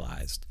being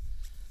realized.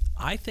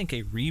 I think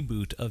a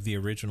reboot of the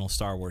original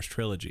Star Wars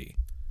trilogy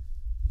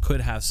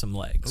could have some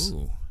legs.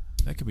 Ooh,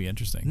 that could be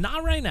interesting.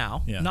 Not right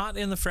now, Yeah. not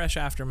in the fresh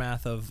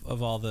aftermath of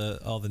all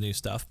the new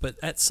stuff, but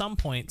at some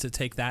point to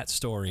take that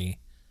story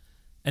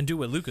and do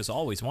what Lucas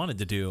always wanted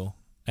to do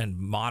and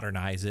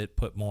modernize it,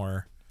 put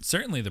more...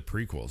 Certainly the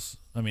prequels.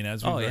 I mean,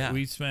 as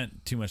we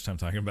spent too much time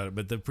talking about it,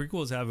 but the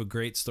prequels have a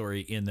great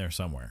story in there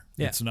somewhere.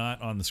 Yeah. It's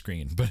not on the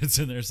screen, but it's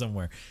in there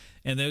somewhere.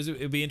 And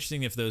it'd be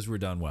interesting if those were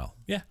done well.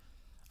 Yeah.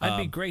 It'd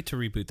be great to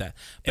reboot that.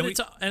 But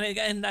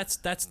and that's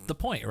the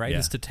point, right? Yeah.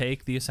 Is to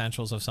take the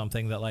essentials of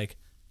something that like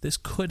this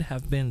could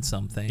have been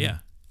something, Yeah.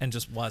 and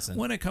just wasn't.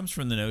 When it comes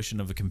from the notion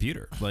of a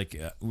computer, like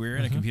we're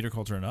in a computer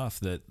culture enough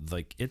that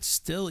like it's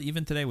still,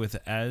 even today, with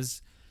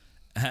as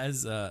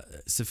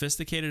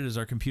sophisticated as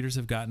our computers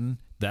have gotten,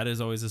 that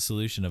is always a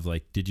solution of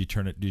like, did you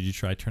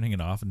try turning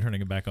it off and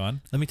turning it back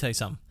on? Let me tell you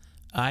something.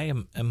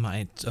 And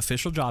my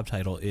official job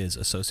title is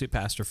Associate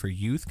Pastor for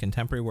Youth,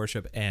 Contemporary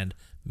Worship, and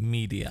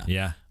Media.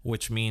 Yeah.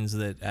 Which means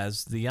that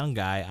as the young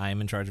guy, I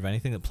am in charge of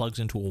anything that plugs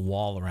into a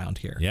wall around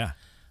here. Yeah.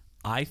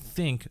 I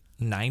think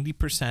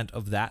 90%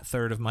 of that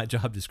third of my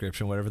job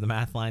description, whatever the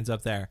math lines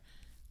up there,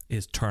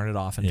 is turn it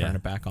off and turn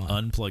it back on.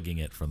 Unplugging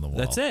it from the wall.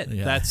 That's it.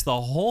 Yeah. That's the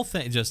whole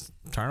thing. Just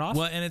turn it off.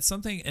 Well, and it's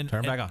something, and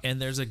Turn it back on. And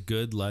there's a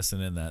good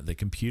lesson in that. The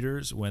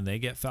computers, when they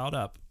get fouled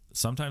up,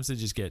 sometimes they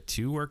just get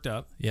too worked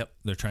up. Yep.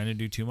 They're trying to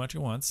do too much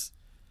at once.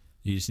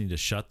 You just need to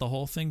shut the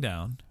whole thing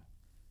down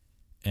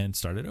and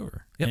start it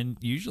over. Yep. And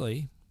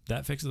usually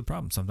that fixes the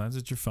problem. Sometimes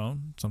it's your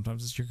phone.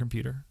 Sometimes it's your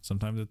computer.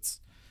 Sometimes it's,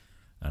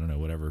 I don't know,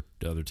 whatever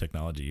other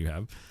technology you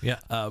have. Yeah.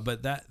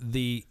 But that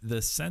the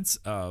sense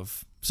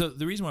of, so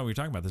the reason why we're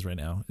talking about this right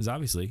now is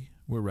obviously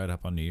we're right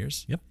up on New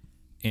Year's. Yep.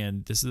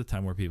 And this is the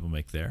time where people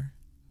make their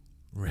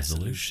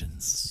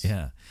Resolutions.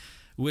 Yeah.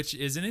 Which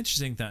is an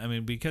interesting thing. I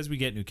mean, because we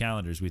get new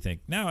calendars, we think,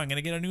 now I'm going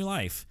to get a new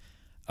life.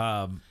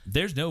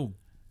 There's no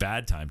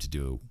bad time to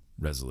do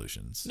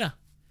resolutions. No.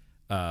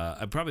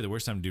 Probably the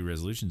worst time to do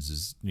resolutions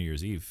is New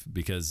Year's Eve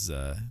because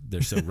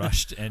they're so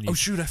rushed. And Oh,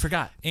 shoot, I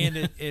forgot. and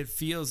it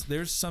feels,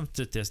 there's some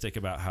statistic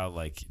about how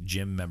like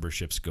gym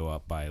memberships go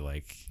up by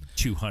like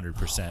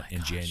 200%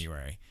 in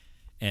January.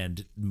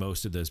 And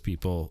most of those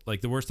people,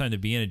 like the worst time to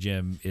be in a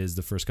gym is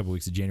the first couple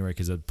weeks of January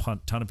because a ton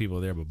of people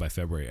are there, but by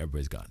February,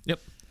 everybody's gone. Yep.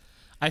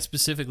 I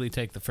specifically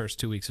take the first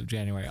 2 weeks of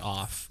January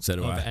off So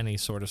do of I. any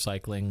sort of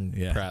cycling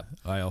prep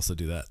I also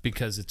do that.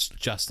 because it's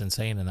just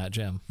insane in that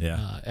gym.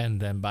 Yeah. And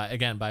then by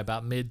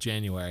about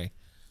mid-January,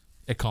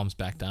 it calms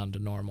back down to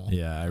normal.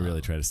 Yeah, I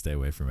really try to stay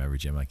away from every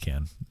gym I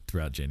can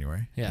throughout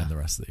January and the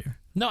rest of the year.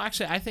 No,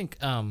 actually, I think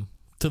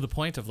to the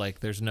point of like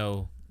there's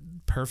no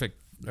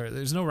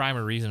rhyme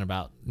or reason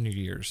about New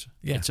Year's.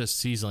 Yeah. It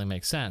just seasonally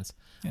makes sense.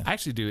 Yeah. I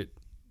actually do it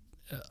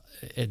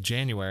in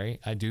January.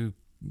 I do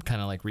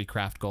kind of like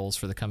recraft goals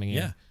for the coming year.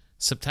 Yeah.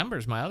 September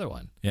is my other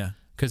one. Yeah.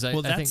 Because Well,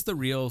 I that's think the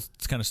real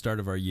kind of start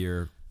of our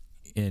year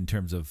in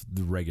terms of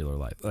the regular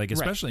life, like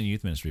especially in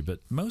youth ministry, but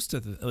most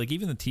of the, like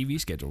even the TV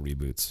schedule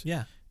reboots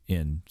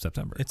in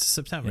September. It's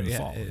September. In the Yeah.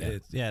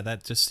 fall,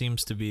 That just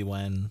seems to be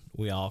when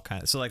we all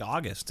kind of, so like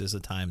August is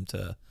a time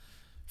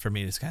for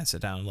me to kind of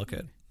sit down and look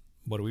at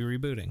what are we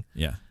rebooting.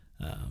 Yeah.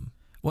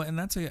 Well, and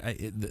that's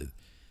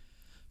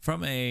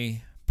from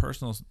a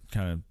personal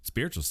kind of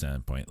spiritual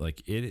standpoint,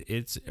 like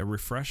it's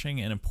refreshing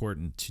and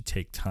important to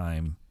take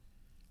time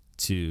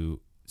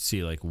to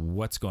see like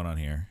what's going on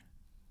here,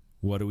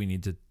 what do we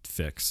need to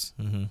fix,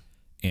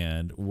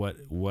 and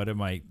what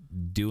am I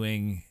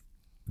doing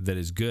that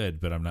is good,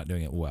 but I'm not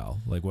doing it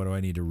well? Like, what do I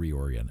need to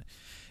reorient?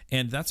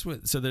 And that's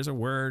what. So there's a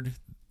word,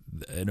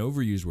 an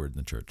overused word in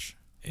the church.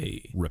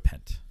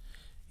 Repent.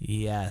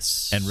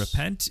 Yes. And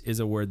repent is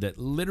a word that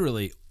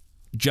literally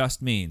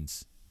just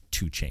means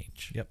to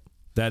change. Yep.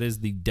 That is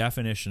the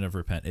definition of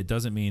repent. It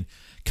doesn't mean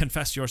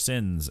confess your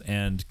sins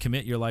and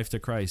commit your life to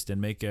Christ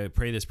and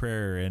pray this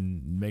prayer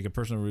and make a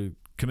personal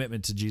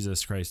commitment to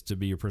Jesus Christ to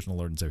be your personal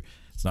Lord and Savior.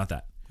 It's not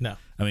that. No.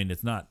 I mean,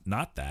 it's not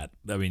that.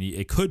 I mean,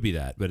 it could be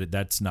that, but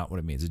that's not what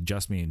it means. It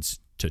just means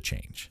to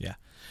change. Yeah.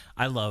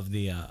 I love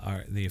the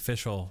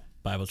official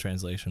Bible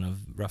translation of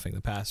Roughing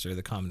the Pastor,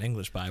 the Common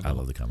English Bible. I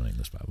love the Common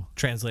English Bible.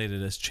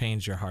 Translated as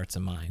change your hearts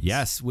and minds.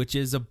 Yes, which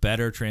is a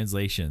better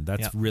translation.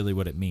 That's really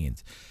what it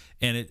means.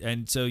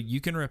 And so you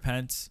can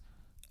repent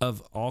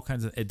of all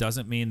kinds of, it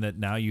doesn't mean that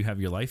now you have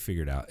your life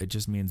figured out. It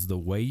just means the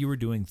way you were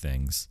doing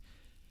things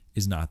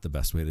is not the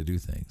best way to do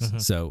things. Mm-hmm.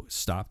 So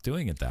stop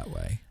doing it that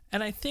way.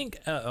 And I think,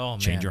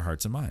 change your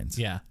hearts and minds.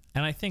 Yeah.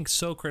 And I think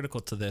so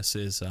critical to this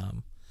is,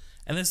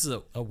 and this is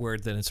a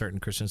word that in certain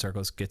Christian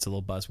circles gets a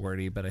little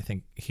buzzwordy, but I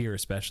think here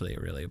especially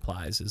it really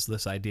applies, is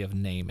this idea of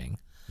naming.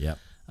 Yep.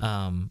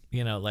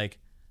 Like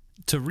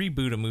to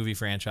reboot a movie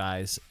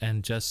franchise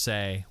and just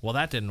say, well,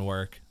 that didn't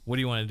work. What do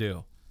you want to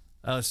do?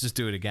 Let's just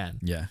do it again.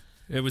 Yeah.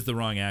 It was the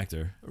wrong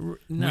actor.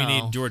 No. We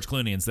need George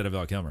Clooney instead of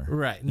Val Kilmer.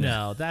 Right. Yeah.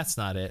 No, that's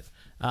not it.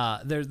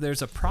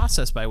 There's a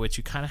process by which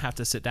you kind of have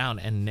to sit down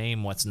and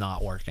name what's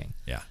not working.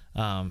 Yeah.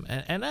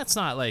 And that's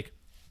not like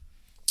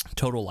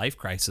total life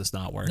crisis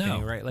not working,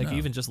 No, right? Like no.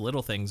 even just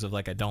little things of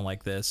like, I don't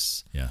like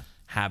this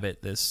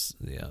habit, this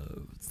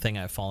thing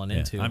I've fallen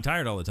into. I'm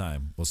tired all the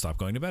time. We'll stop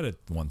going to bed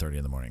at 1:30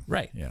 in the morning.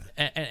 Right. Yeah.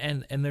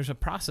 And there's a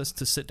process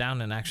to sit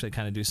down and actually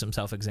kind of do some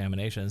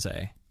self-examination and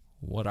say,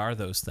 what are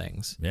those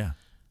things? Yeah.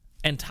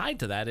 And tied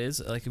to that is,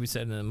 like we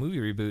said in the movie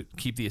reboot,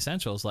 keep the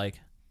essentials,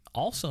 like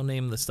also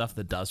name the stuff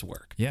that does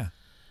work. Yeah.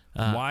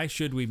 Why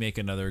should we make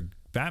another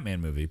Batman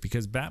movie?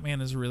 Because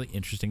Batman is a really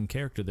interesting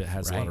character that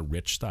has a lot of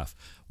rich stuff.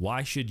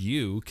 Why should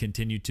you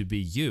continue to be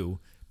you?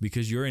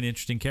 Because you're an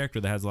interesting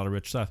character that has a lot of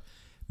rich stuff.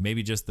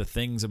 Maybe just the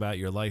things about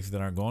your life that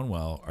aren't going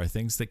well are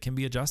things that can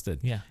be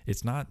adjusted. Yeah.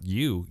 It's not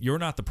you. You're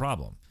not the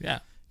problem. Yeah.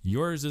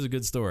 Yours is a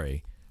good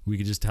story. We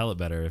could just tell it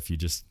better if you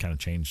just kind of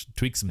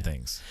tweak some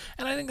things.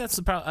 And I think that's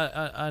the problem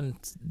on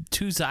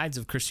two sides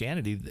of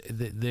Christianity.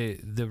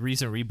 The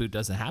reason reboot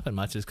doesn't happen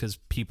much is because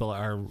people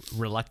are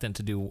reluctant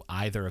to do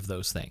either of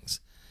those things.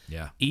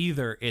 Yeah.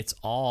 Either it's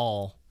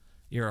all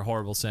you're a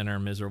horrible sinner,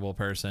 miserable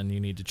person,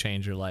 you need to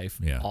change your life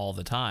all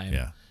the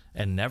time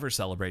and never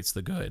celebrates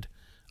the good,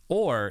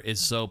 or is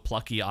so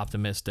plucky,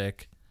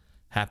 optimistic,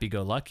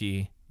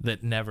 happy-go-lucky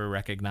that never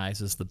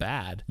recognizes the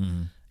bad.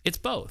 Mm-hmm. It's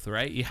both,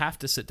 right? You have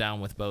to sit down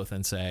with both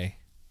and say,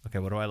 okay,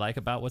 what do I like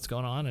about what's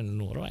going on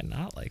and what do I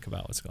not like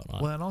about what's going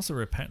on? Well, and also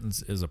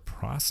repentance is a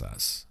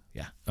process.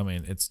 Yeah. I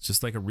mean, it's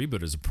just like a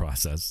reboot is a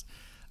process.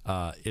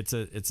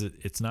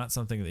 It's not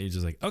something that you're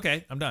just like,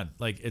 okay, I'm done.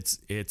 Like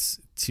it's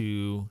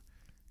to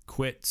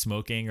quit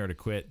smoking or to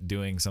quit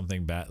doing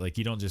something bad. Like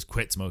you don't just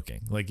quit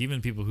smoking. Like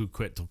even people who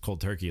quit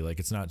cold turkey, like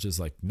it's not just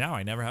like, now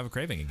I never have a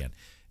craving again.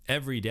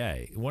 Every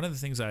day. One of the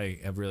things I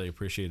have really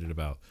appreciated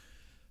about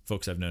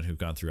folks I've known who've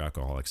gone through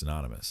Alcoholics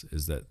Anonymous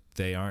is that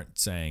they aren't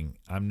saying,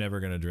 I'm never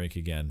going to drink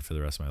again for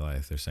the rest of my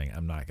life. They're saying,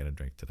 I'm not going to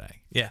drink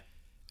today. Yeah.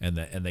 And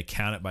they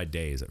count it by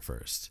days at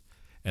first.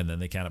 And then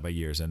they count it by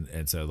years.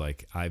 And so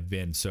like, I've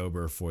been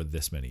sober for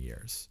this many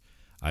years.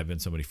 I've been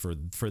somebody for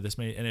this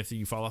many. And if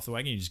you fall off the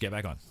wagon, you just get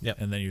back on. Yep.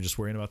 And then you're just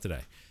worrying about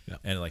today. Yep.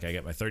 And like, I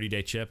get my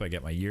 30-day chip. I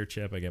get my year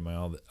chip. I get my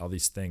all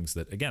these things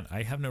that, again,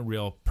 I have no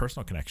real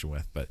personal connection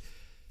with. But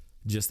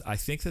just, I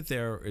think that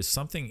there is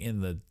something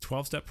in the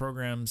 12-step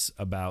programs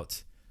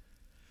about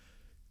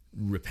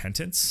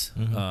repentance,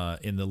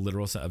 in the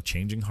literal sense of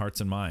changing hearts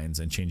and minds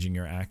and changing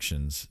your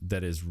actions,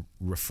 that is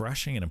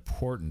refreshing and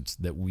important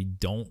that we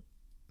don't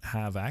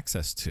have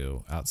access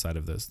to outside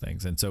of those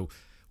things. And so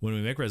when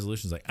we make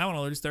resolutions like, I want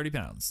to lose 30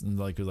 pounds, and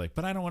like we're like,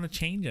 but I don't want to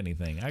change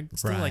anything. I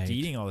still like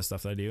eating all the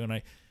stuff that I do,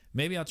 and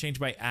maybe I'll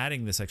change by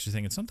adding this extra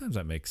thing, and sometimes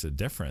that makes a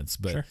difference.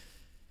 But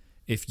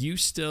if you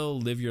still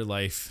live your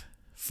life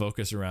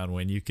focus around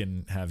when you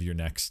can have your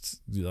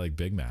next like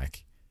Big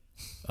Mac,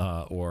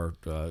 or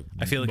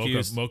I feel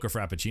accused. Mocha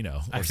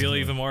Frappuccino. I feel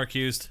even more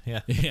accused.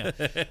 Yeah. Yeah.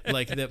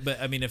 Like that. But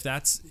I mean, if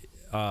that's,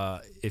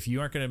 if you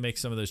aren't going to make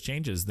some of those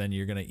changes, then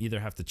you're going to either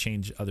have to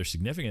change other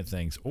significant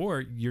things,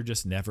 or you're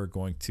just never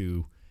going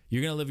to,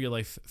 you're going to live your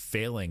life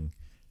failing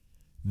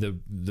the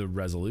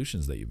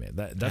resolutions that you made.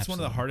 That's Absolutely. One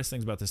of the hardest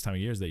things about this time of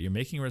year is that you're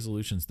making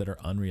resolutions that are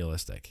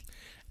unrealistic.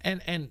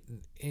 And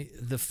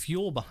the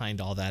fuel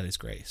behind all that is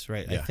grace,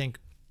 right? Yeah. I think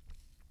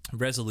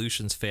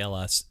resolutions fail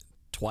us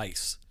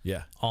twice.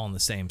 Yeah. All in the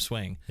same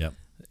swing. Yep.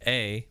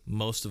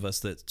 Most of us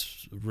that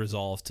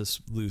resolve to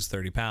lose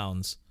 30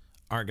 pounds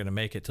aren't going to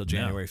make it till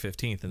January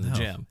 15th in the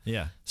gym.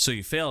 Yeah. So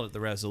you failed at the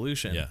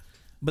resolution. Yeah.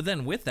 But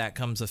then with that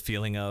comes a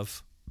feeling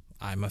of,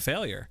 I'm a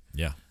failure.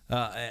 Yeah.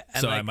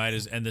 So like,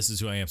 and this is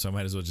who I am, so I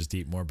might as well just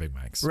eat more Big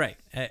Macs. Right.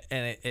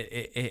 And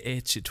it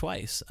hits you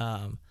twice.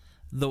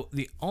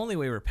 The only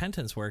way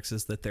repentance works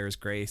is that there's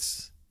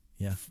grace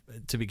Yeah.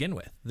 to begin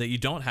with, that you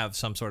don't have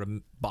some sort of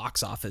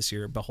box office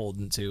you're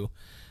beholden to.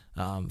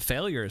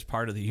 Failure is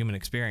part of the human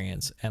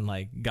experience, and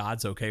like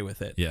God's okay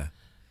with it. Yeah.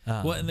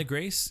 Well, and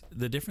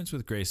the difference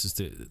with grace is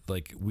to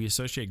like we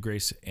associate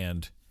grace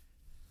and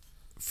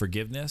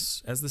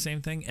forgiveness as the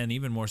same thing, and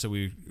even more so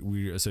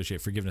we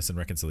associate forgiveness and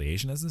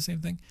reconciliation as the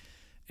same thing.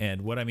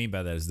 And what I mean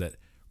by that is that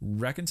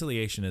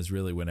reconciliation is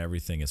really when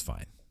everything is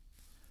fine.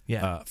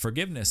 Yeah.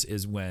 Forgiveness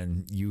is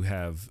when you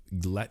have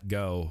let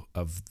go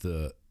of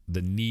the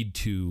need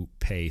to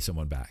pay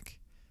someone back,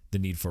 the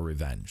need for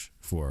revenge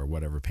for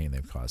whatever pain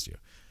they've caused you.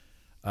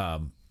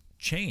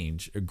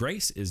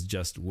 Grace is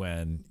just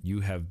when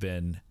you have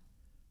been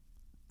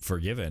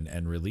forgiven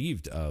and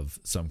relieved of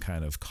some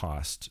kind of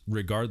cost,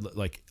 regardless,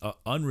 like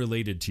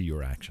unrelated to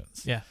your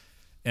actions. Yeah.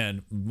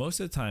 And most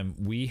of the time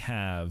we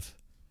have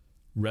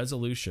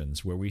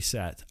resolutions where we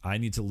set, I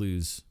need to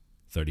lose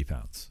 30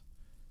 pounds.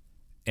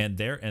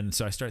 And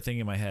so I start thinking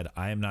in my head,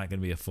 I am not going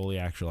to be a fully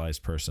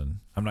actualized person.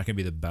 I'm not going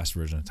to be the best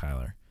version of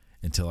Tyler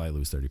until I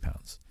lose 30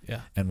 pounds.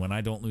 Yeah. And when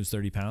I don't lose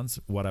 30 pounds,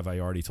 what have I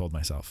already told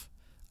myself?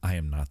 I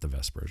am not the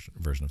best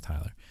version of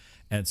Tyler.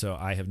 And so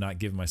I have not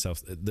given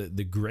myself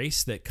the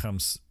grace that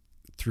comes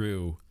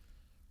through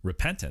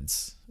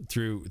repentance,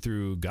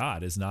 through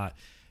God is not,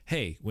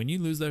 hey, when you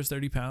lose those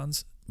 30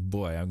 pounds,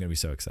 boy, I'm going to be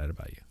so excited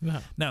about you. No.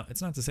 Now,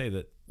 it's not to say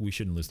that we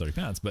shouldn't lose 30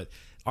 pounds, but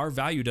our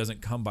value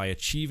doesn't come by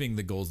achieving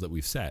the goals that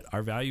we've set.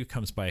 Our value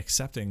comes by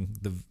accepting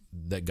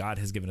that God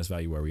has given us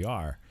value where we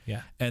are.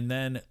 Yeah. And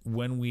then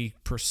when we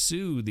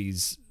pursue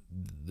these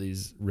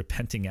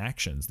repenting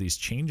actions, these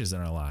changes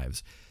in our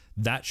lives,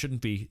 that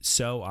shouldn't be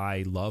so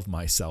I love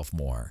myself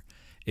more.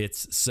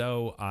 It's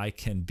so I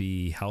can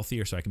be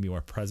healthier, so I can be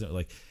more present.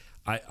 Like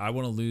I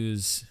want to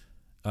lose,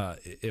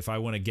 if I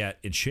want to get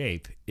in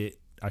shape,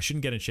 I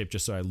shouldn't get in shape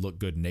just so I look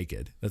good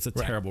naked. That's a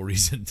terrible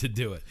reason to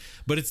do it.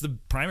 But it's the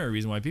primary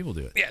reason why people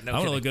do it. Yeah, no I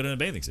want to kidding. look good in a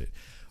bathing suit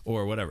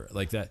or whatever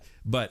like that.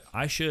 But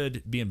I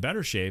should be in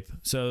better shape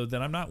so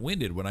that I'm not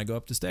winded when I go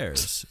up the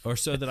stairs, or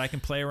so that I can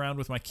play around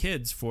with my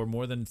kids for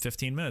more than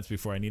 15 minutes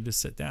before I need to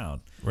sit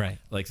down. Right.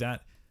 Like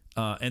that.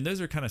 And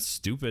those are kind of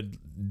stupid,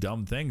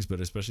 dumb things, but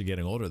especially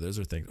getting older, those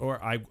are things.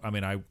 Or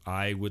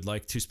I would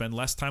like to spend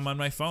less time on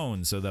my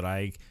phone so that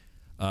I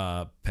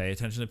pay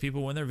attention to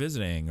people when they're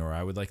visiting, or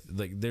I would like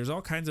there's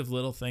all kinds of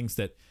little things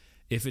that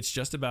if it's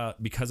just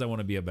about because I want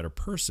to be a better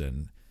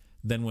person,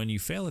 then when you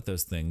fail at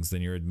those things,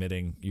 then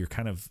you're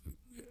kind of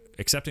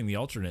accepting the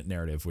alternate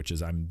narrative, which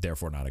is I'm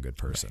therefore not a good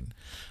person.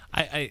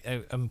 Right.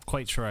 I'm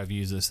quite sure I've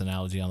used this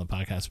analogy on the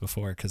podcast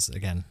before because,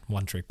 again,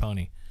 one trick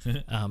pony.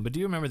 But do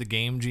you remember the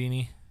Game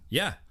Genie?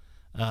 Yeah.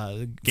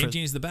 Game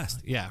Genie's the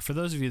best. Yeah. For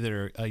those of you that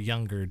are a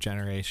younger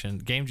generation,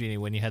 Game Genie,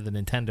 when you had the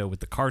Nintendo with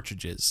the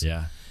cartridges.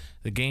 Yeah.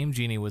 The Game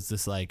Genie was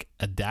this like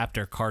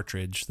adapter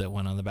cartridge that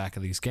went on the back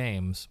of these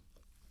games,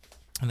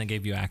 and they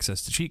gave you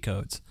access to cheat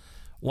codes.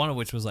 One of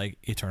which was like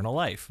Eternal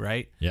Life,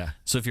 right? Yeah.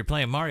 So if you're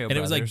playing Mario And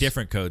Brothers, it was like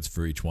different codes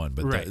for each one,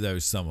 but Right. there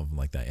was some of them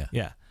like that.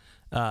 Yeah.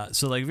 Yeah.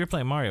 So like if you're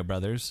playing Mario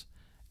Brothers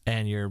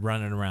and you're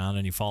running around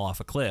and you fall off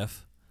a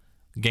cliff,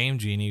 Game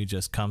Genie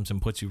just comes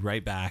and puts you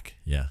right back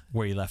Yeah.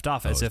 where you left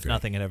off, Oh, as it was if great.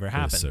 nothing had ever It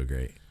happened. was so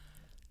great.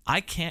 I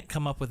can't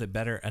come up with a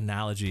better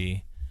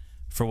analogy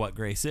for what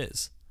grace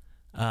is.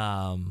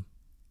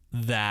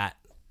 That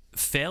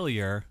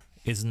failure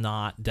is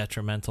not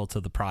detrimental to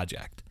the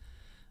project.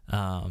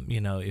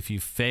 If you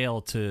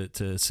fail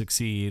to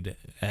succeed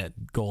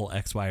at goal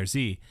X, Y, or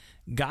Z,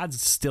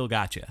 God's still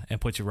got you and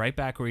puts you right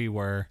back where you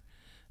were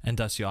and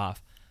dusts you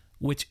off.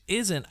 Which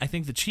isn't, I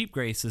think the cheap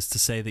grace is to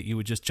say that you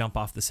would just jump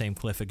off the same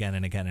cliff again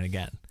and again and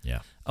again.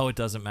 Yeah. Oh, it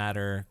doesn't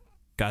matter.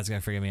 God's going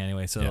to forgive me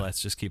anyway, so Yeah.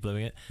 let's just keep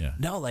living it. Yeah.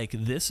 No, like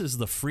this is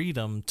the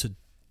freedom to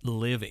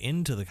live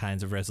into the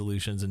kinds of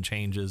resolutions and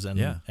changes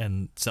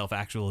and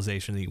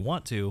self-actualization that you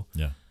want to,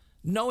 Yeah.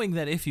 knowing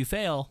that if you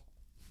fail,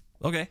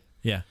 okay,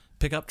 Yeah.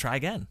 pick up, try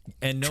again.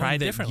 And knowing try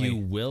that differently. you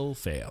will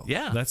fail.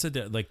 Yeah. That's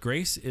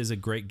grace is a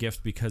great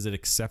gift because it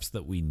accepts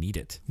that we need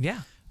it.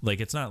 Yeah. Like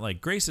it's not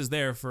like grace is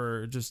there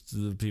for just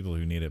the people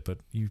who need it, but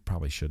you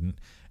probably shouldn't.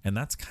 And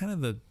that's kind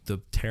of the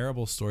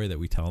terrible story that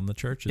we tell in the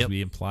church is Yep. we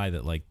imply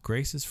that like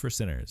grace is for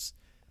sinners.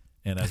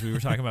 And as we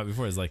were talking about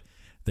before, is like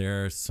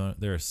there are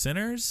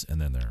sinners and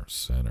then there are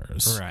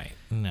sinners. Right.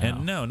 No.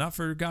 And no, not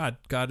for God.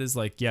 God is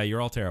like, yeah, you're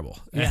all terrible.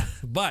 Yeah.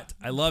 But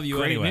I love you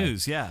Great anyway.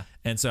 news. Yeah.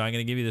 And so I'm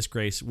going to give you this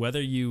grace, whether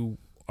you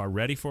are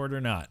ready for it or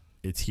not.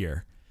 It's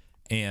here,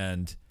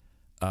 and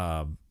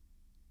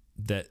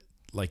that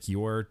like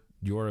your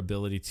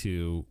ability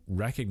to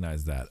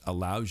recognize that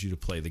allows you to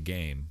play the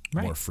game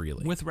more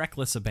freely with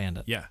reckless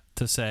abandon. Yeah.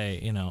 To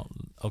say,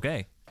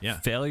 okay, Yeah.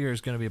 failure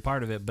is going to be a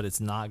part of it, but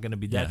it's not going to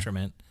be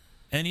detriment.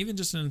 And even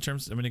just in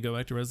terms, I'm going to go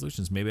back to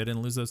resolutions. Maybe I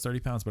didn't lose those 30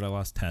 pounds, but I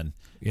lost 10.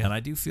 Yeah. And I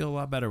do feel a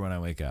lot better when I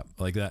wake up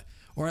like that.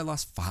 Or I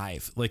lost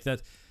 5 like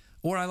that.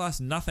 Or I lost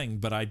nothing,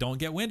 but I don't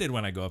get winded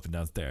when I go up and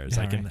downstairs.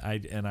 Yeah,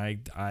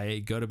 I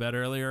go to bed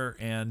earlier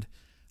and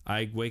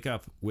I wake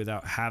up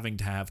without having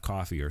to have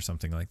coffee or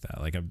something like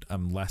that. Like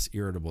I'm less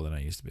irritable than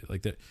I used to be.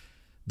 Like that,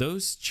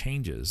 those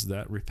changes,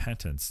 that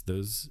repentance,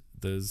 those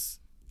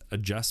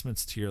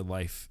adjustments to your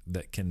life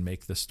that can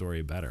make the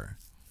story better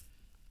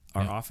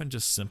are often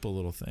just simple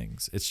little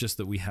things. It's just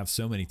that we have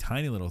so many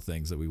tiny little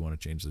things that we want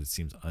to change that it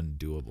seems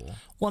undoable.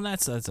 Well, and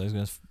that's I was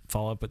going to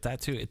follow up with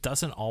that too. It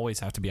doesn't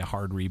always have to be a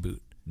hard reboot.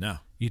 No.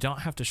 You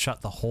don't have to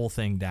shut the whole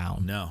thing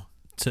down. No.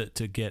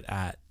 To get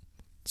at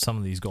some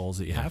of these goals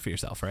that you have for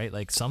yourself, right?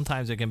 Like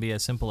sometimes it can be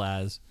as simple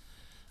as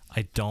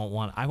I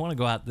want to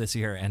go out this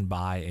year and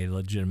buy a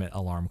legitimate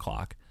alarm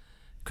clock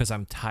because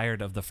I'm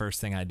tired of the first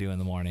thing I do in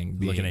the morning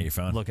being looking at your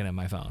phone. Looking at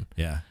my phone.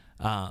 Yeah.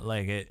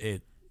 Like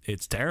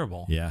it's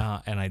terrible. Yeah.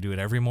 And I do it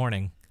every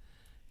morning.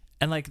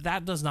 And like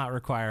that does not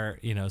require,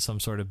 some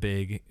sort of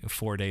big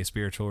 4-day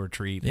spiritual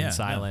retreat in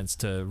silence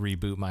to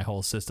reboot my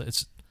whole system.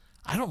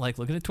 I don't like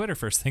looking at Twitter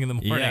first thing in the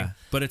morning. Yeah,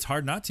 but it's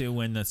hard not to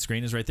when the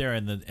screen is right there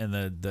and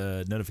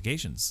the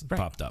notifications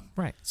popped up.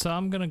 Right. So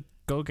I'm going to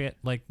go get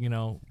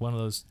one of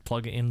those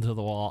plug it into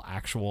the wall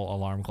actual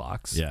alarm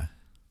clocks. Yeah.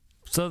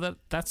 So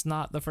that's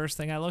not the first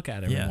thing I look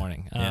at every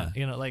morning.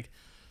 Like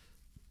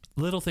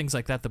little things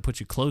like that put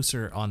you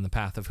closer on the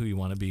path of who you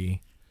want to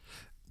be.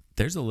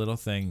 There's a little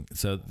thing.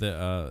 So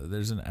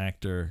there's an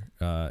actor.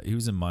 He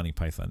was in Monty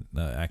Python.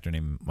 An actor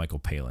named Michael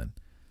Palin.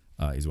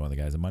 He's one of the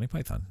guys in Monty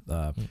Python.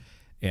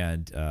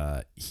 And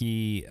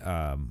he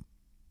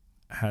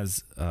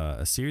has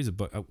a series of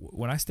books.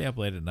 When I stay up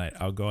late at night,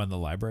 I'll go on the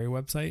library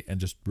website and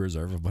just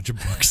reserve a bunch of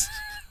books.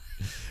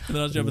 And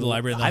then I'll jump in the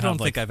library. And I don't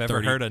think I've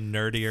ever heard a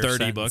nerdier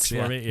 30 books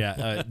for me.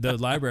 Yeah, the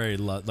library,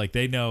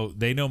 they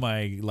know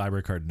my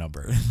library card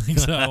number.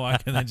 So I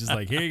walk in and just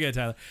like, here you go,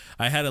 Tyler.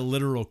 I had a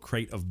literal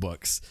crate of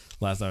books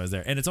last time I was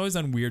there, and it's always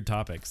on weird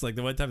topics. Like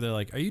the one time they're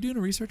like, "Are you doing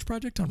a research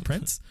project on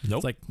Prince?" Nope.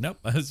 It's like, nope.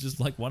 I was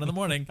just like 1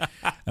 a.m, and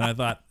I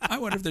thought, I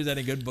wonder if there's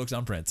any good books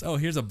on Prince. Oh,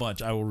 here's a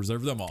bunch. I will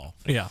reserve them all.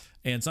 Yeah.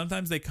 And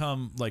sometimes they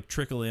come like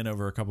trickle in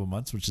over a couple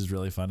months, which is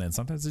really fun. And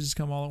sometimes they just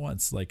come all at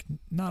once. Like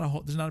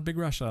there's not a big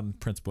rush on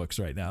Prince books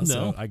right now. No.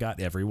 So I got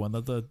every one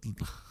that the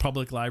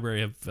public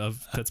library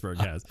of Pittsburgh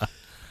has.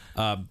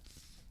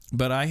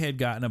 But I had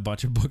gotten a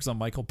bunch of books on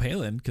Michael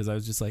Palin because I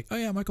was just like, oh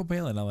yeah, Michael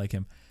Palin, I like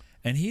him.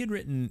 And he had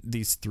written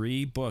these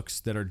 3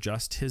 books that are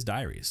just his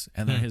diaries.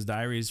 And they're his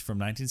diaries from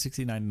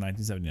 1969 to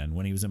 1979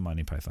 when he was in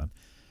Monty Python.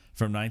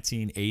 From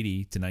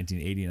 1980 to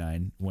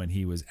 1989 when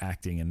he was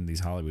acting in these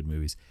Hollywood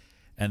movies.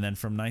 And then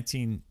from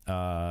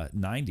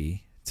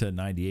 1990 to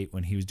 98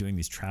 when he was doing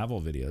these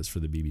travel videos for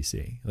the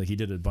BBC. Like he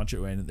did a bunch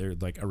of, and they're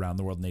like around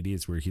the world in 80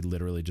 days where he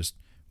literally just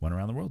went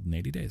around the world in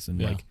 80 days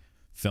and like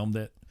filmed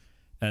it.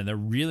 And they're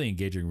really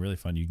engaging, really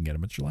fun. You can get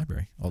them at your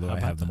library. Although I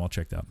have them all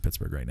checked out in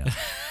Pittsburgh right now.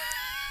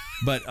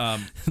 But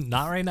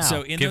not right now.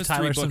 So in those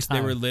Tyler 3 books,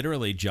 they were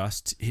literally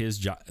just his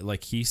job.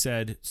 Like he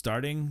said,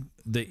 starting,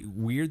 the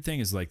weird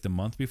thing is like the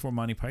month before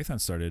Monty Python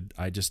started,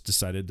 I just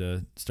decided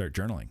to start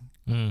journaling.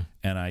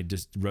 And I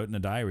just wrote in a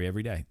diary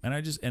every day. And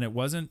it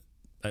wasn't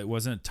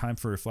time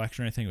for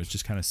reflection or anything. It was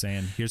just kind of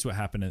saying, here's what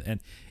happened. And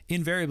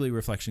invariably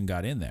reflection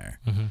got in there.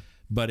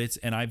 But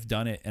and I've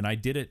done it, and I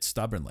did it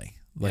stubbornly.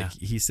 Like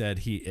he said,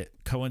 it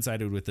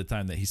coincided with the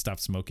time that he stopped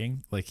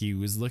smoking. Like he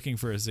was looking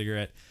for a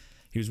cigarette.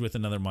 He was with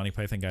another Monty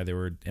Python guy.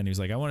 And he was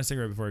like, I want a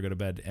cigarette before I go to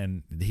bed.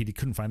 And he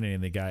couldn't find any.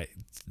 And the guy,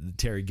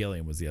 Terry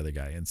Gilliam was the other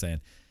guy, and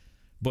saying,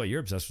 boy,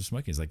 you're obsessed with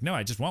smoking. He's like, no,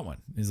 I just want one.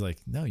 He's like,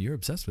 no, you're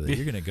obsessed with it.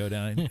 You're going to go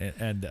down.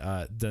 And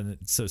then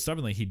so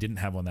stubbornly, he didn't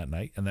have one that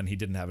night. And then he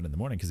didn't have it in the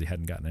morning because he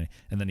hadn't gotten any.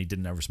 And then he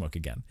didn't ever smoke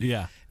again.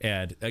 Yeah.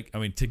 And I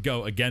mean, to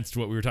go against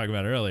what we were talking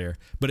about earlier,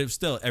 but it was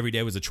still, every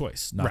day was a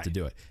choice not to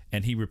do it.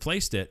 And he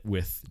replaced it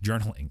with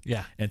journaling.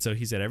 Yeah. And so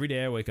he said, every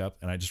day I wake up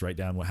and I just write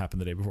down what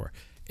happened the day before.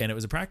 And it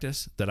was a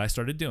practice that I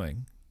started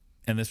doing.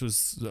 And this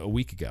was a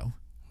week ago.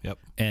 Yep.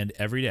 And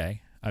every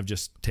day I've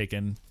just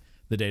taken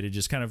the day to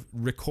just kind of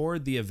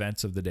record the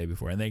events of the day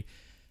before. And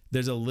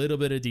there's a little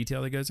bit of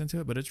detail that goes into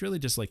it, but it's really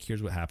just like,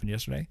 here's what happened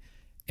yesterday.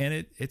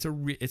 And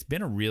it's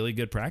been a really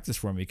good practice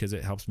for me because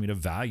it helps me to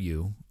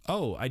value,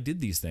 I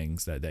did these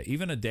things that day.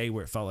 Even a day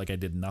where it felt like I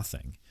did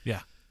nothing.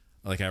 Yeah.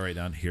 Like I write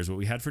down, here's what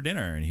we had for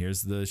dinner, and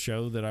here's the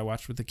show that I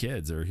watched with the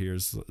kids, or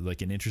here's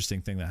like an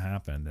interesting thing that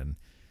happened.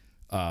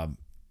 And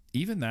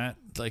even that,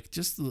 like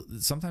just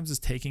sometimes it's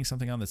taking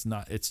something on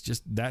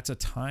that's a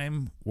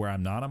time where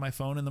I'm not on my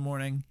phone in the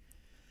morning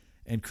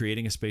and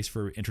creating a space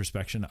for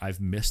introspection.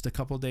 I've missed a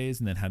couple of days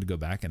and then had to go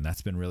back, and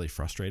that's been really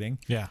frustrating.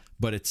 Yeah.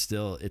 But it's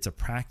a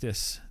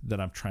practice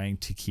that I'm trying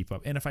to keep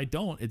up. And if I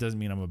don't, it doesn't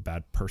mean I'm a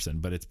bad person,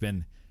 but it's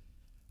been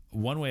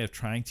one way of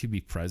trying to be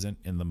present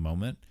in the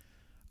moment,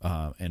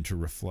 and to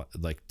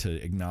reflect, like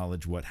to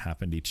acknowledge what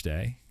happened each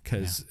day.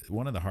 Because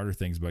one of the harder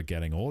things about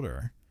getting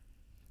older,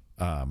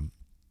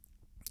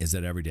 is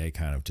that every day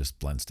kind of just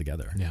blends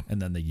together. Yeah. And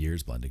then the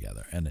years blend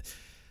together. And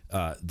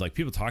like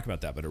people talk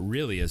about that, but it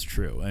really is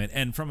true.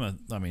 And from a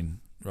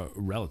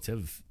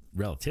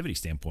relativity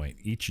standpoint,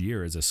 each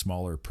year is a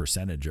smaller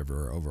percentage of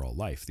our overall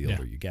life the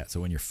older you get. So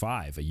when you're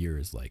 5, a year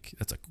is like,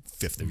 that's a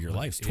fifth of your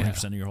life,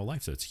 20% of your whole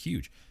life. So it's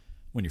huge.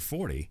 When you're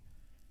 40,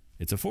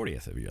 it's a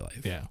 40th of your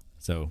life. Yeah.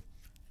 So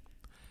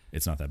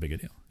it's not that big a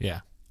deal. Yeah.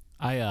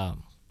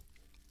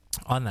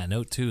 On that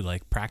note too,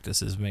 like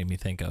practices made me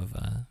think of,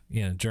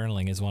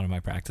 journaling is one of my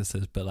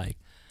practices, but like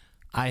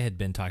I had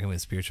been talking with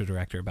the spiritual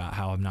director about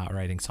how I'm not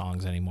writing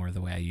songs anymore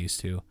the way I used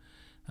to.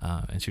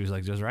 And she was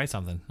like, just write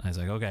something. I was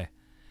like, okay.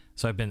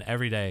 So I've been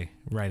every day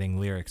writing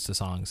lyrics to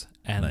songs.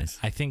 And Nice.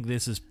 I think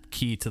this is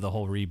key to the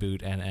whole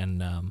reboot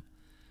and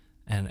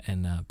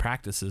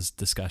practices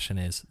discussion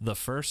is the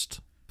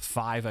first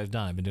 5 I've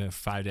done, I've been doing it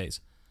for 5 days,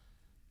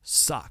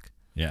 suck.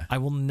 Yeah. I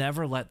will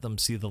never let them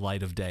see the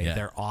light of day. Yeah.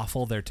 They're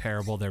awful. They're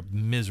terrible. They're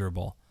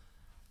miserable.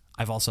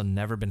 I've also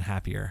never been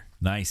happier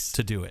Nice.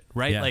 to do it.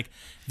 Right? Yeah. Like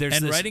there's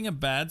And this,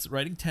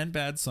 writing 10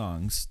 bad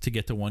songs to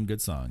get to one good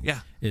song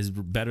Yeah. is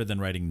better than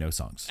writing no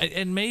songs.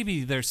 and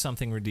maybe there's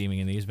something redeeming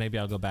in these. Maybe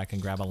I'll go back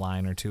and grab a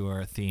line or two or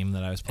a theme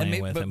that I was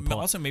playing with. But And pull.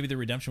 also maybe the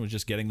redemption was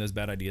just getting those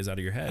bad ideas out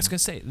of your head. I was gonna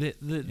say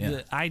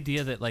the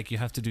idea that like you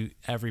have to do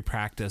every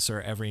practice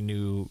or every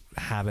new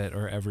habit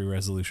or every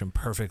resolution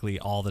perfectly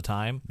all the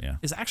time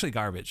is actually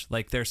garbage.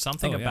 Like there's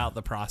something about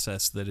the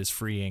process that is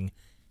freeing,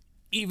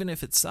 even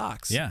if it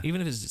sucks. Yeah.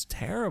 Even if it's just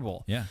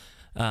terrible. Yeah.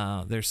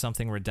 There's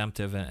something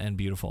redemptive and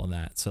beautiful in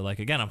that. So like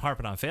again, I'm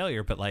harping on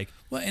failure, but like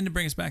Well, and to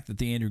bring us back that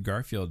the Andrew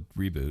Garfield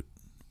reboot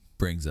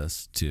brings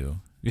us to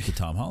the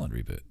Tom Holland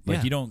reboot.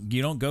 Like Yeah.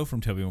 you don't go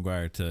from Tobey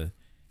Maguire to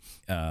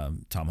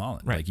Tom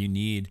Holland. Right. Like you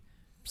need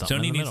Something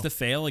in Sony the needs middle. to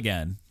fail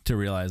again to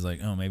realize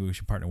like, oh, maybe we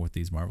should partner with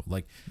these Marvel.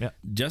 Like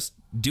just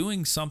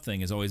doing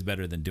something is always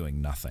better than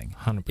doing nothing.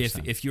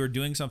 100%. If you're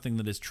doing something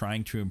that is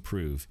trying to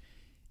improve,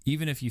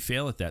 even if you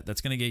fail at that,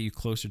 that's going to get you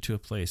closer to a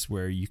place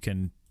where you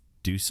can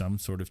do some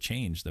sort of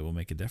change that will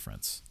make a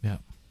difference. Yeah.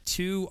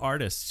 2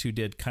 artists who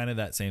did kind of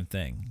that same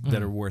thing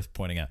that are worth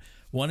pointing out.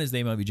 One is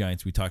They Might Be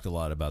Giants. We talked a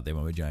lot about They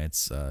Might Be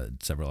Giants a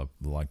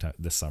long time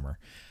this summer.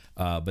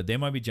 But They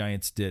Might Be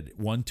Giants did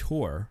one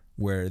tour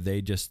where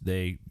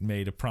they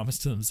made a promise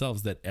to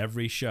themselves that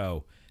every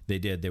show they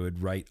did, they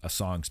would write a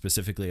song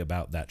specifically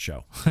about that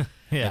show.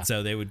 Yeah. And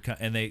so they would,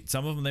 and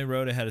some of them they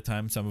wrote ahead of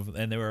time, some of them,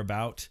 and they were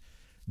about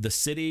the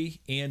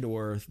city and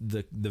or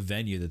the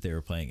venue that they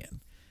were playing in.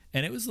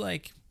 And it was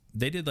like,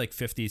 they did like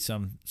 50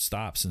 some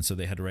stops. And so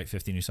they had to write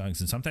 50 new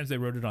songs. And sometimes they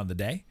wrote it on the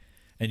day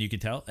and you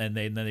could tell. And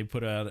then they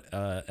put out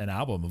an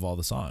album of all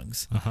the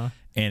songs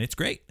and it's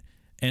great.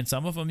 And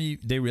some of them,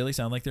 they really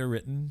sound like they're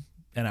written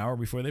an hour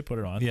before they put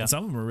it on. Yeah. And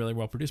some of them are really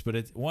well produced, but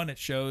it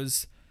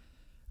shows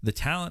the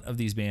talent of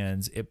these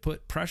bands. It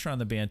put pressure on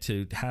the band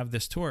to have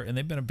this tour, and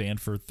they've been a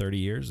band for 30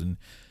 years, and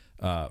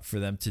for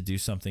them to do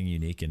something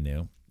unique and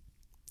new.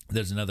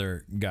 There's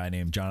another guy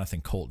named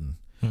Jonathan Colton,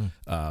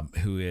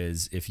 who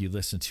is, if you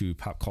listen to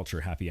Pop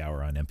Culture Happy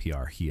Hour on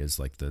NPR, he is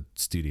like the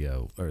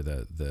studio or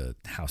the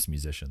house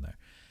musician there.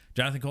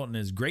 Jonathan Colton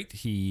is great.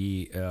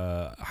 He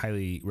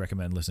highly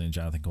recommend listening to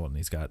Jonathan Colton.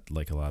 He's got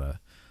like a lot of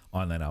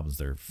online albums.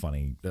 They're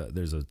funny.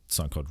 There's a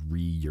song called Re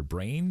Your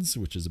Brains,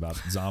 which is about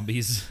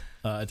zombies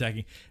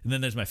attacking. And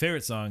then there's my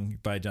favorite song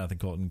by Jonathan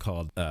Colton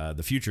called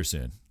The Future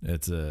Soon.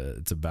 It's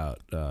about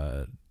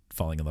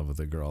falling in love with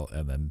a girl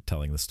and then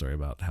telling the story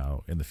about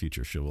how in the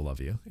future she will love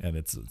you. And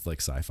it's like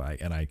sci-fi.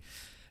 And I,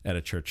 at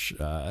a church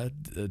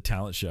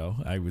talent show,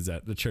 I was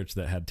at the church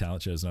that had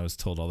talent shows, and I was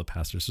told all the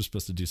pastors were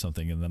supposed to do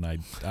something, and then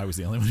I was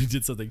the only one who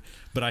did something.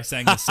 But I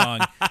sang this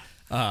song.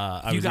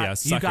 You got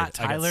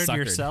Tylered suckered.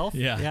 yourself?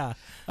 Yeah.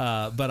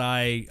 But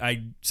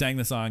I sang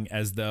the song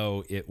as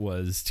though it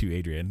was to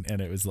Adrian,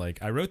 and it was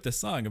like, I wrote this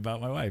song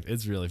about my wife.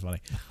 It's really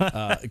funny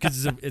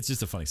because it's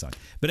just a funny song.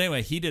 But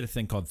anyway, he did a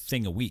thing called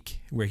Thing a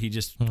Week, where he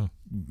just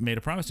made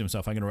a promise to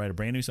himself, I'm going to write a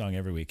brand new song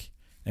every week.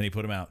 And he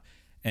put them out.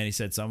 And he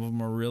said some of them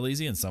were real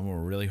easy and some of them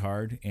were really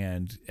hard.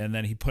 And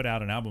then he put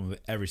out an album of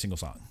every single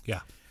song. Yeah.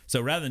 So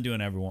rather than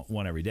doing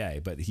one every day,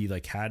 but he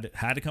like had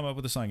to come up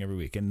with a song every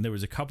week. And there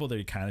was a couple that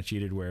he kind of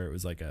cheated where it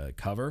was like a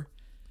cover,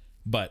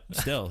 but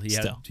still he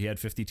had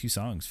 52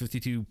 songs,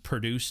 52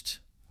 produced,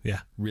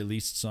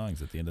 released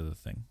songs at the end of the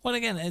thing. Well,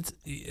 again,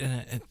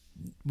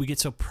 we get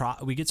so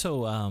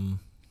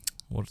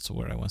what's the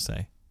word I want to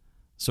say?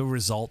 So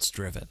results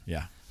driven.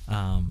 Yeah.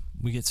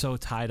 We get so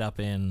tied up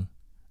in,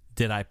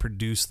 did I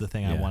produce the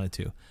thing I wanted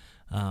to?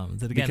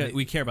 That again, because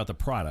we care about the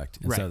product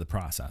instead of the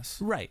process.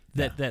 Right.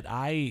 That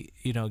I,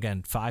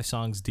 again, 5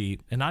 songs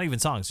deep, and not even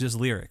songs, just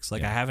lyrics.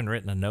 Like I haven't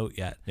written a note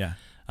yet. Yeah.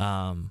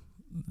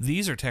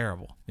 These are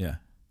terrible. Yeah.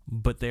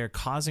 But they're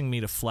causing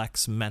me to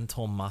flex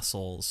mental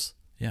muscles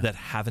that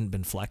haven't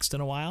been flexed in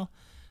a while,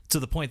 to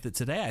the point that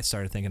today I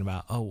started thinking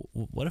about, oh,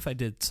 what if I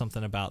did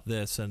something about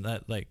this, and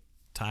that, like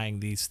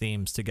tying these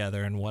themes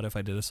together, and what if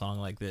I did a song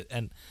like that?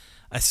 And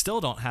I still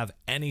don't have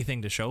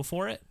anything to show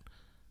for it.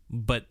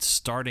 But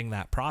starting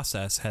that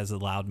process has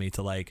allowed me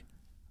to like,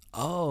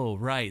 oh,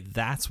 right,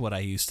 that's what I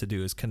used to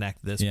do, is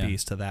connect this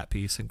piece to that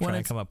piece and try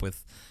and come up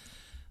with.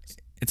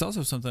 It's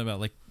also something about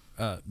like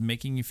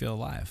making you feel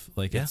alive.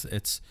 Like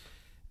it's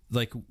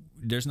like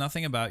there's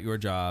nothing about your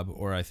job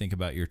or I think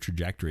about your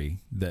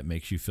trajectory that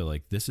makes you feel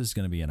like this is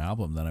going to be an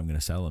album that I'm going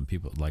to sell and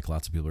people, like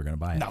lots of people are going to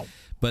buy it. No.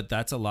 But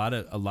that's a lot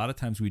of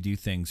times we do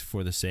things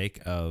for the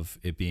sake of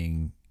it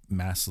being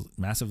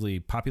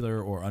massively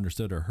popular or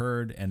understood or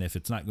heard, and if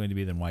it's not going to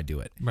be, then why do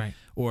it? Right.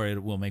 Or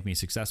it will make me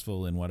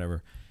successful in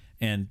whatever.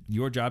 And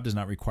your job does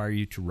not require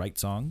you to write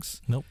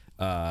songs. Nope.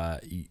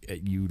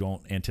 You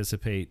don't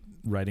anticipate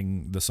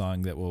writing the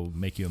song that will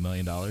make you $1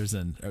 million,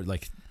 and or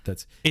like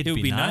it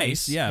would be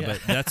nice. Yeah,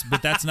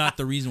 but that's not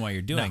the reason why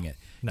you're doing it.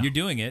 No. You're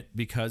doing it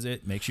because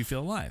it makes you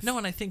feel alive. No,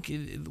 and I think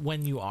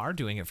when you are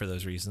doing it for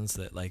those reasons,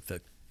 that like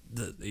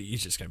you're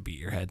just gonna beat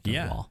your head to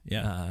the wall.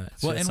 Yeah.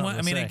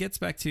 It gets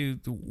back to,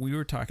 we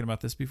were talking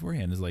about this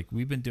beforehand. Is like,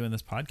 we've been doing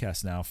this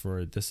podcast now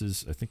for, this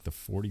is I think the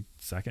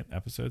 42nd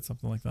episode,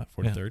 something like that,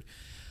 43rd.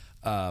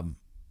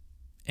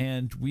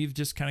 And we've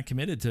just kind of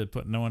committed to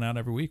putting one out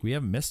every week. We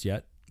haven't missed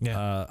yet. Yeah.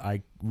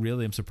 I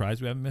really am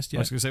surprised we haven't missed yet.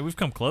 I was gonna say we've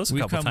come close.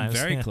 We've come times.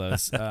 Very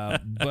close.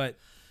 But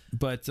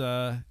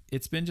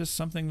it's been just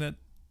something that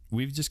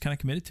we've just kind of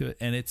committed to it,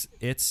 and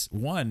it's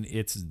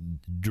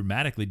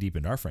dramatically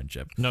deepened our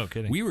friendship. No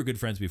kidding. We were good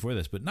friends before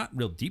this, but not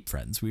real deep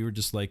friends. We were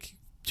just like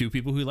two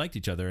people who liked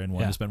each other and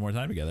wanted to spend more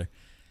time together.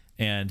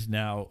 And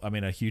now, I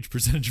mean, a huge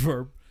percentage of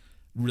our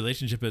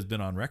relationship has been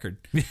on record.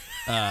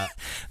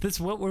 That's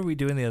what were we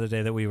doing the other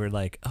day that we were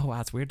like, oh wow,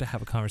 it's weird to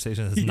have a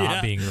conversation that's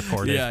not being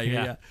recorded.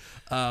 Yeah.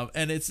 But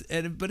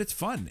it's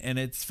fun, and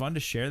it's fun to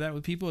share that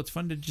with people. It's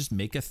fun to just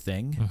make a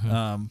thing.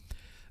 Mm-hmm.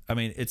 I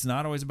mean, it's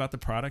not always about the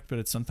product,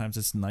 but sometimes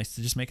it's nice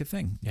to just make a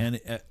thing. Yeah.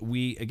 And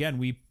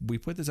we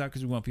put this out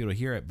because we want people to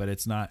hear it, but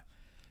it's not,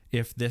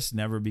 if this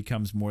never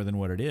becomes more than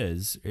what it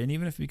is, and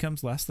even if it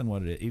becomes less than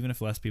what it is, even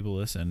if less people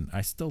listen,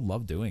 I still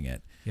love doing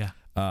it. Yeah.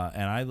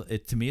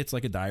 To me, it's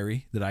like a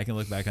diary that I can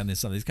look back on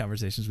some of these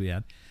conversations we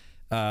had.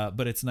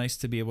 But it's nice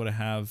to be able to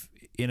have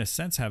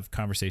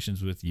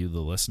conversations with you,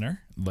 the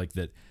listener, like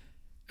that.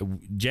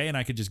 Jay and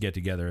I could just get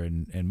together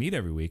and meet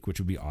every week,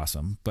 which would be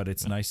awesome. But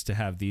it's nice to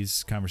have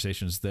these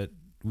conversations that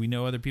we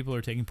know other people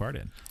are taking part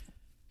in.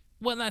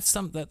 Well,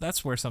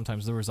 that's where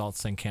sometimes the results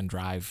thing can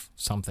drive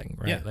something,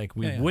 right? Yeah. Like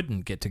we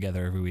wouldn't get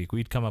together every week.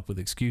 We'd come up with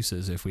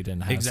excuses if we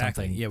didn't have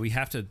something. Yeah, we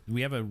have to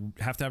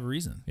have a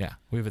reason. Yeah,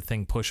 we have a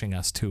thing pushing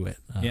us to it.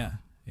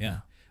 Yeah.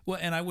 Well,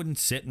 and I wouldn't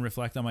sit and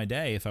reflect on my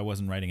day if I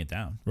wasn't writing it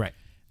down. Right.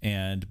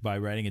 And by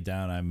writing it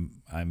down,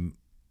 I'm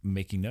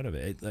making note of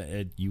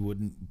it. You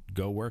wouldn't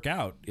go work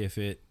out if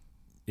you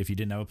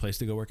didn't have a place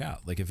to go work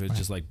out. Like if it's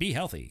just like, be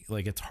healthy.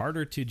 Like it's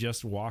harder to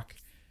just walk,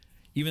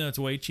 even though it's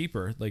way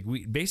cheaper. Like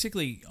we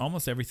basically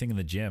almost everything in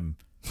the gym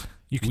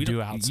you can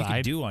do outside. You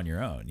can do on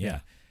your own. Yeah.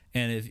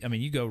 And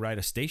you go ride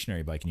a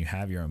stationary bike and you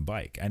have your own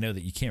bike. I know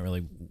that you can't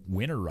really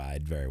winter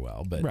ride very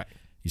well, but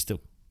you still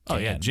can. Oh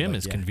yeah, gym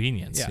is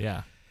convenience.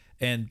 Yeah.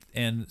 And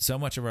so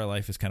much of our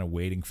life is kind of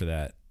waiting for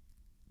that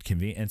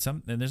convenience.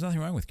 And there's nothing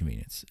wrong with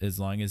convenience as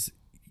long as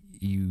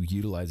you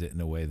utilize it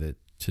in a way that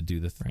to do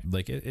the thing.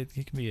 Like it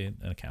can be an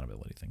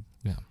accountability thing.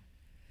 Yeah.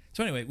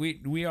 So anyway,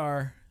 we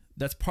are,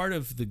 that's part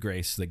of the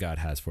grace that God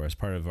has for us.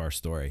 Part of our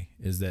story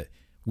is that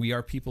we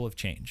are people of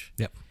change.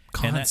 Yep.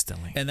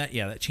 Constantly. And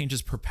that change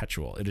is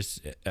perpetual. It is,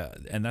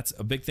 and that's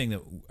a big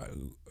thing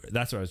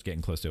that's what I was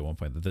getting close to at one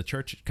point. That the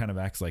church kind of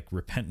acts like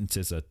repentance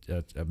is a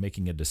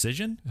making a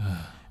decision,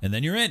 and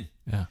then you're in.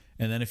 Yeah.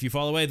 And then if you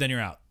fall away, then you're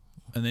out,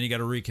 and then you got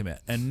to recommit.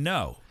 And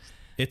no,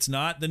 it's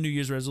not the New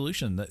Year's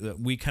resolution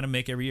that we kind of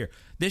make every year.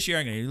 This year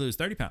I'm going to lose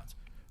 30 pounds.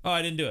 Oh,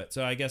 I didn't do it,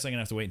 so I guess I'm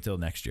gonna have to wait until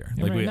next year.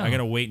 I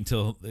gotta wait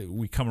until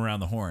we come around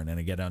the horn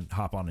and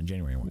hop on in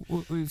January.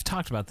 We've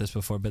talked about this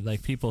before, but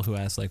like people who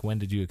ask like, when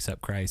did you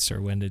accept Christ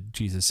or when did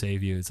Jesus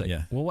save you? It's like,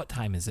 well, what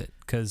time is it?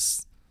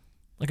 Because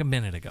like a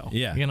minute ago.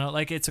 Yeah.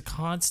 Like it's a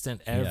constant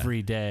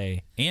every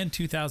day. And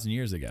 2,000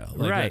 years ago.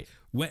 Right.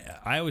 When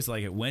I always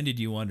like it. When did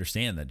you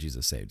understand that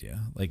Jesus saved you?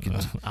 Like,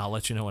 I'll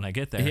let you know when I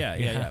get there.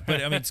 Yeah.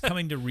 But I mean, it's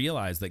coming to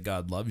realize that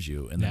God loves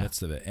you in the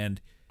midst of it,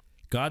 and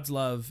God's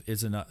love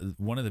is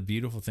one of the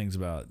beautiful things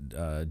about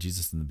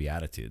Jesus and the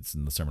Beatitudes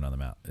and the Sermon on the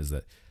Mount is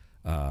that,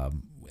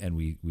 and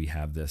we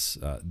have this.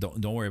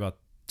 Don't worry about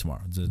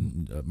tomorrow. It's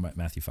in,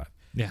 Matthew 5.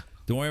 Yeah.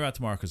 Don't worry about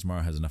tomorrow because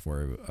tomorrow has enough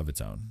worry of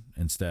its own.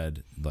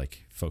 Instead,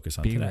 like focus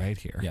on today. Be right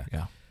here.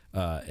 Yeah.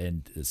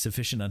 And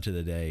sufficient unto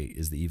the day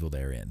is the evil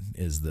therein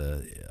is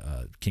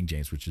the King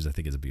James, which is I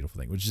think is a beautiful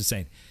thing. Which is just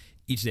saying,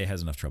 each day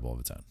has enough trouble of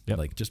its own. Yep.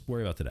 Like just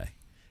worry about today.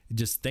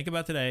 Just think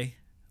about today,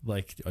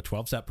 like a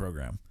 12-step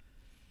program.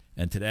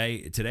 And today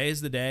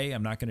is the day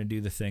I'm not going to do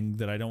the thing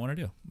that I don't want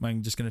to do.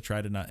 I'm just going to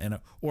try to not,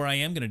 or I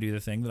am going to do the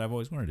thing that I've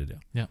always wanted to do.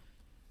 Yeah.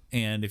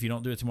 And if you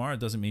don't do it tomorrow, it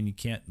doesn't mean you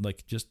can't.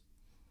 Like just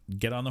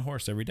get on the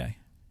horse every day,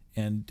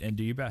 and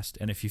do your best.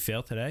 And if you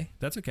fail today,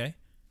 that's okay.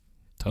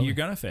 Totally. You're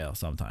gonna fail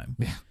sometime.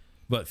 Yeah.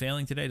 But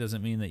failing today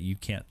doesn't mean that you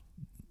can't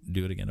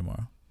do it again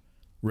tomorrow.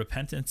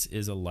 Repentance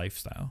is a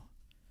lifestyle,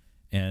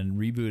 and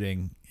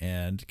rebooting,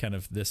 and kind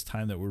of this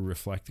time that we're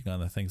reflecting on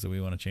the things that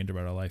we want to change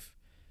about our life.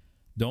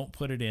 Don't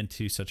put it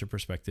into such a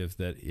perspective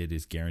that it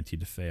is guaranteed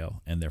to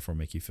fail and therefore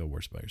make you feel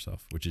worse about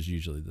yourself, which is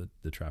usually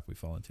the trap we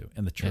fall into.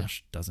 And the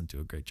church doesn't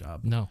do a great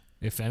job. No.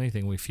 If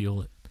anything, we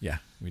fuel it. Yeah,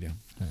 we do.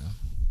 Yeah.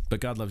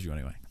 But God loves you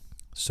anyway.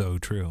 So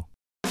true.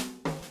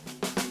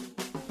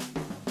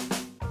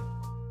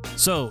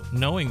 So,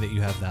 knowing that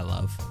you have that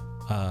love,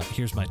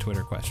 here's my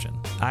Twitter question.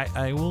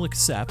 I will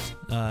accept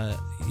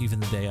even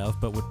the day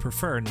of, but would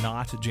prefer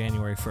not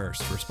January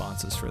 1st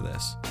responses for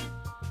this.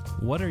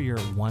 what are your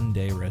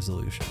 1-day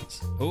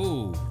resolutions?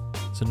 Oh,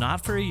 So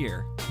not for a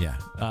year, yeah.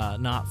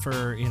 not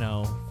for,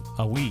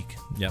 a week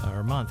Yep. or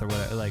a month or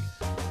whatever, like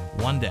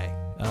one day.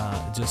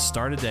 Just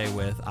start a day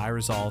with, I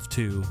resolve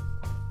to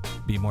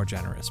be more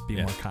generous, be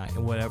Yeah. more kind,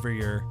 whatever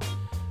your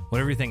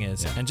thing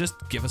is, Yeah. and just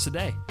give us a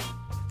day.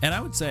 And I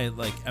would say,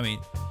 like, I mean,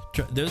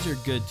 those are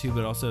good too,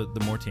 but also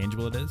the more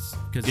tangible it is,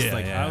 because it's Yeah,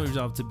 like, yeah. I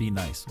resolve to be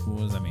nice. What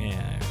does that mean?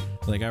 Yeah.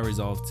 Like, I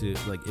resolve to,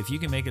 like, if you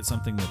can make it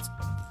something that's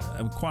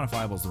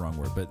quantifiable is the wrong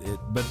word,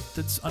 but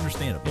it's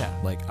understandable. Yeah.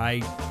 Like,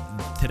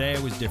 today I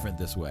was different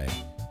this way.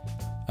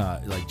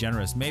 Like,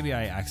 generous. Maybe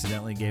I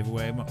accidentally gave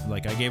away, I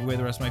gave away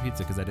the rest of my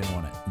pizza because I didn't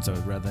want it. And so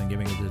rather than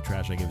giving it to the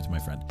trash, I gave it to my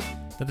friend.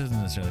 That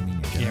doesn't necessarily mean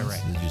you're generous.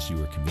 Yeah, right. It's just you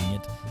were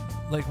convenient.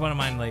 Like one of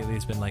mine lately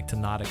has been like to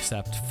not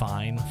accept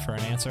fine for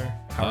an answer.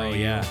 How Oh, are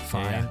you? yeah.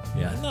 Fine.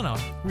 Yeah. No,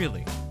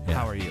 really. Yeah.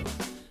 How are you?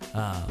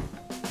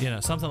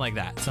 Something like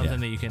that. Something Yeah.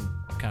 that you can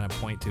kind of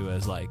point to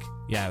as like,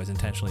 yeah, I was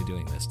intentionally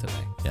doing this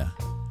today. Yeah.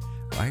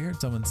 I heard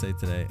someone say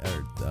today,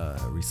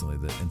 or recently,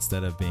 that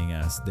instead of being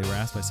asked, they were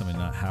asked by someone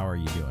not how are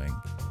you doing,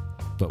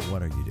 but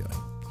what are you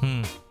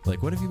doing?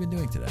 Like, what have you been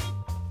doing today?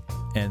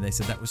 And they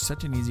said that was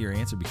such an easier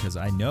answer because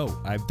I know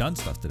I've done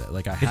stuff today.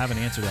 Like, I have an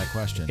answer to that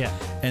question. Yeah.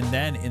 And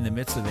then in the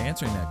midst of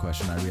answering that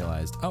question, I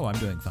realized, oh, I'm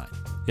doing fine.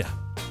 Yeah.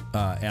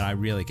 And I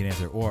really can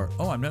answer. Or,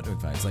 oh, I'm not doing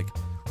fine. It's like,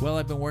 well,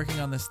 I've been working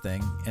on this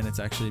thing, and it's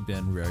actually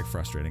been very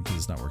frustrating because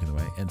it's not working the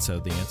way. And so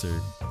the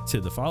answer to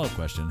the follow-up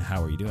question,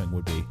 how are you doing,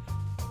 would be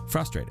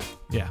frustrated.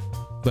 Yeah.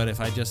 But if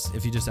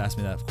you just ask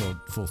me that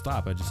full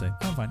stop, I'd just say,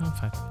 oh, I'm fine. I'm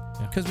fine.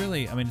 Yeah. Because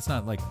really, I mean, it's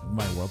not like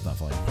my world's not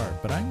falling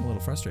apart, but I'm a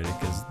little frustrated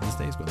because this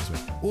day's going this way.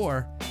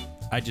 Or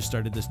I just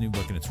started this new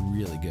book and it's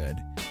really good,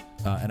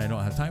 and I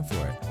don't have time for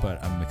it,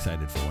 but I'm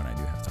excited for when I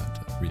do have time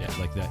to read it.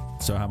 Like that.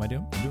 So how am I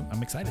doing?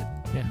 I'm excited.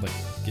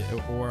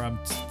 Yeah. Or I'm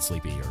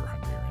sleepy or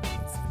hungry or any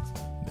of those things.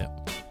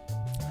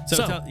 Yeah.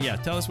 So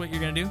tell us what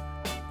you're going to do.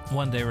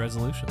 1-day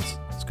resolutions.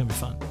 It's going to be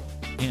fun.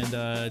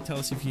 And tell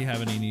us if you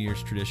have any New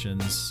Year's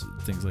traditions,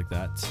 things like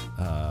that.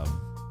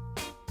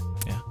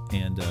 Yeah.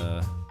 And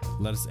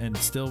let us, and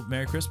still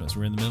Merry Christmas.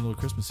 We're in the middle of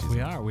Christmas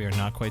season. We are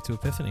not quite to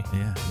Epiphany.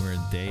 Yeah, we're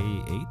in day 8,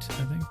 I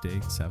think.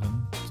 Day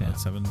 7. Yeah.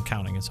 7.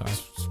 Counting is hard.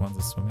 Swans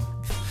are swimming.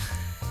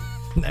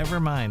 Never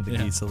mind the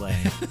geese are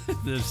laying.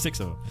 There's 6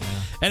 of them. Yeah.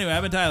 Anyway,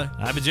 I've been Tyler.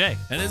 I've been Jay.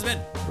 And it's been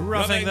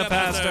Roughing the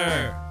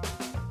Pastor.